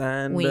questions.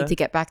 And we need to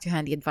get back to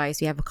handy advice.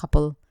 We have a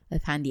couple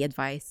of handy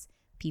advice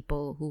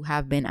people who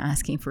have been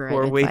asking for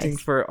our advice. waiting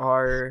for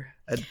our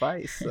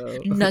advice. So.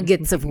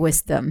 Nuggets of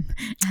wisdom,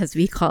 as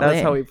we call it.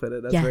 That's how we put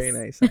it. That's very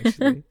nice,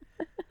 actually.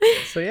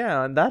 So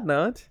yeah, on that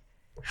note,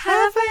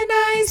 have a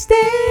nice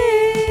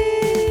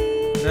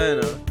day. No,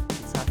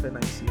 it's have a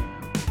nice year.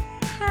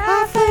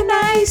 Have a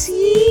nice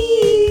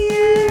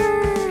year.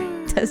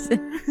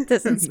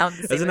 Doesn't sound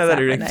the same. Doesn't have that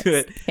ring to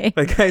it. Day.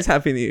 But guys,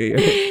 happy New Year.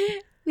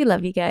 We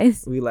love you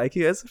guys. We like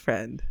you as a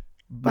friend.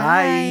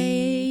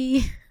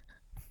 Bye.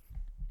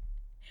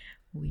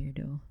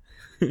 Weirdo.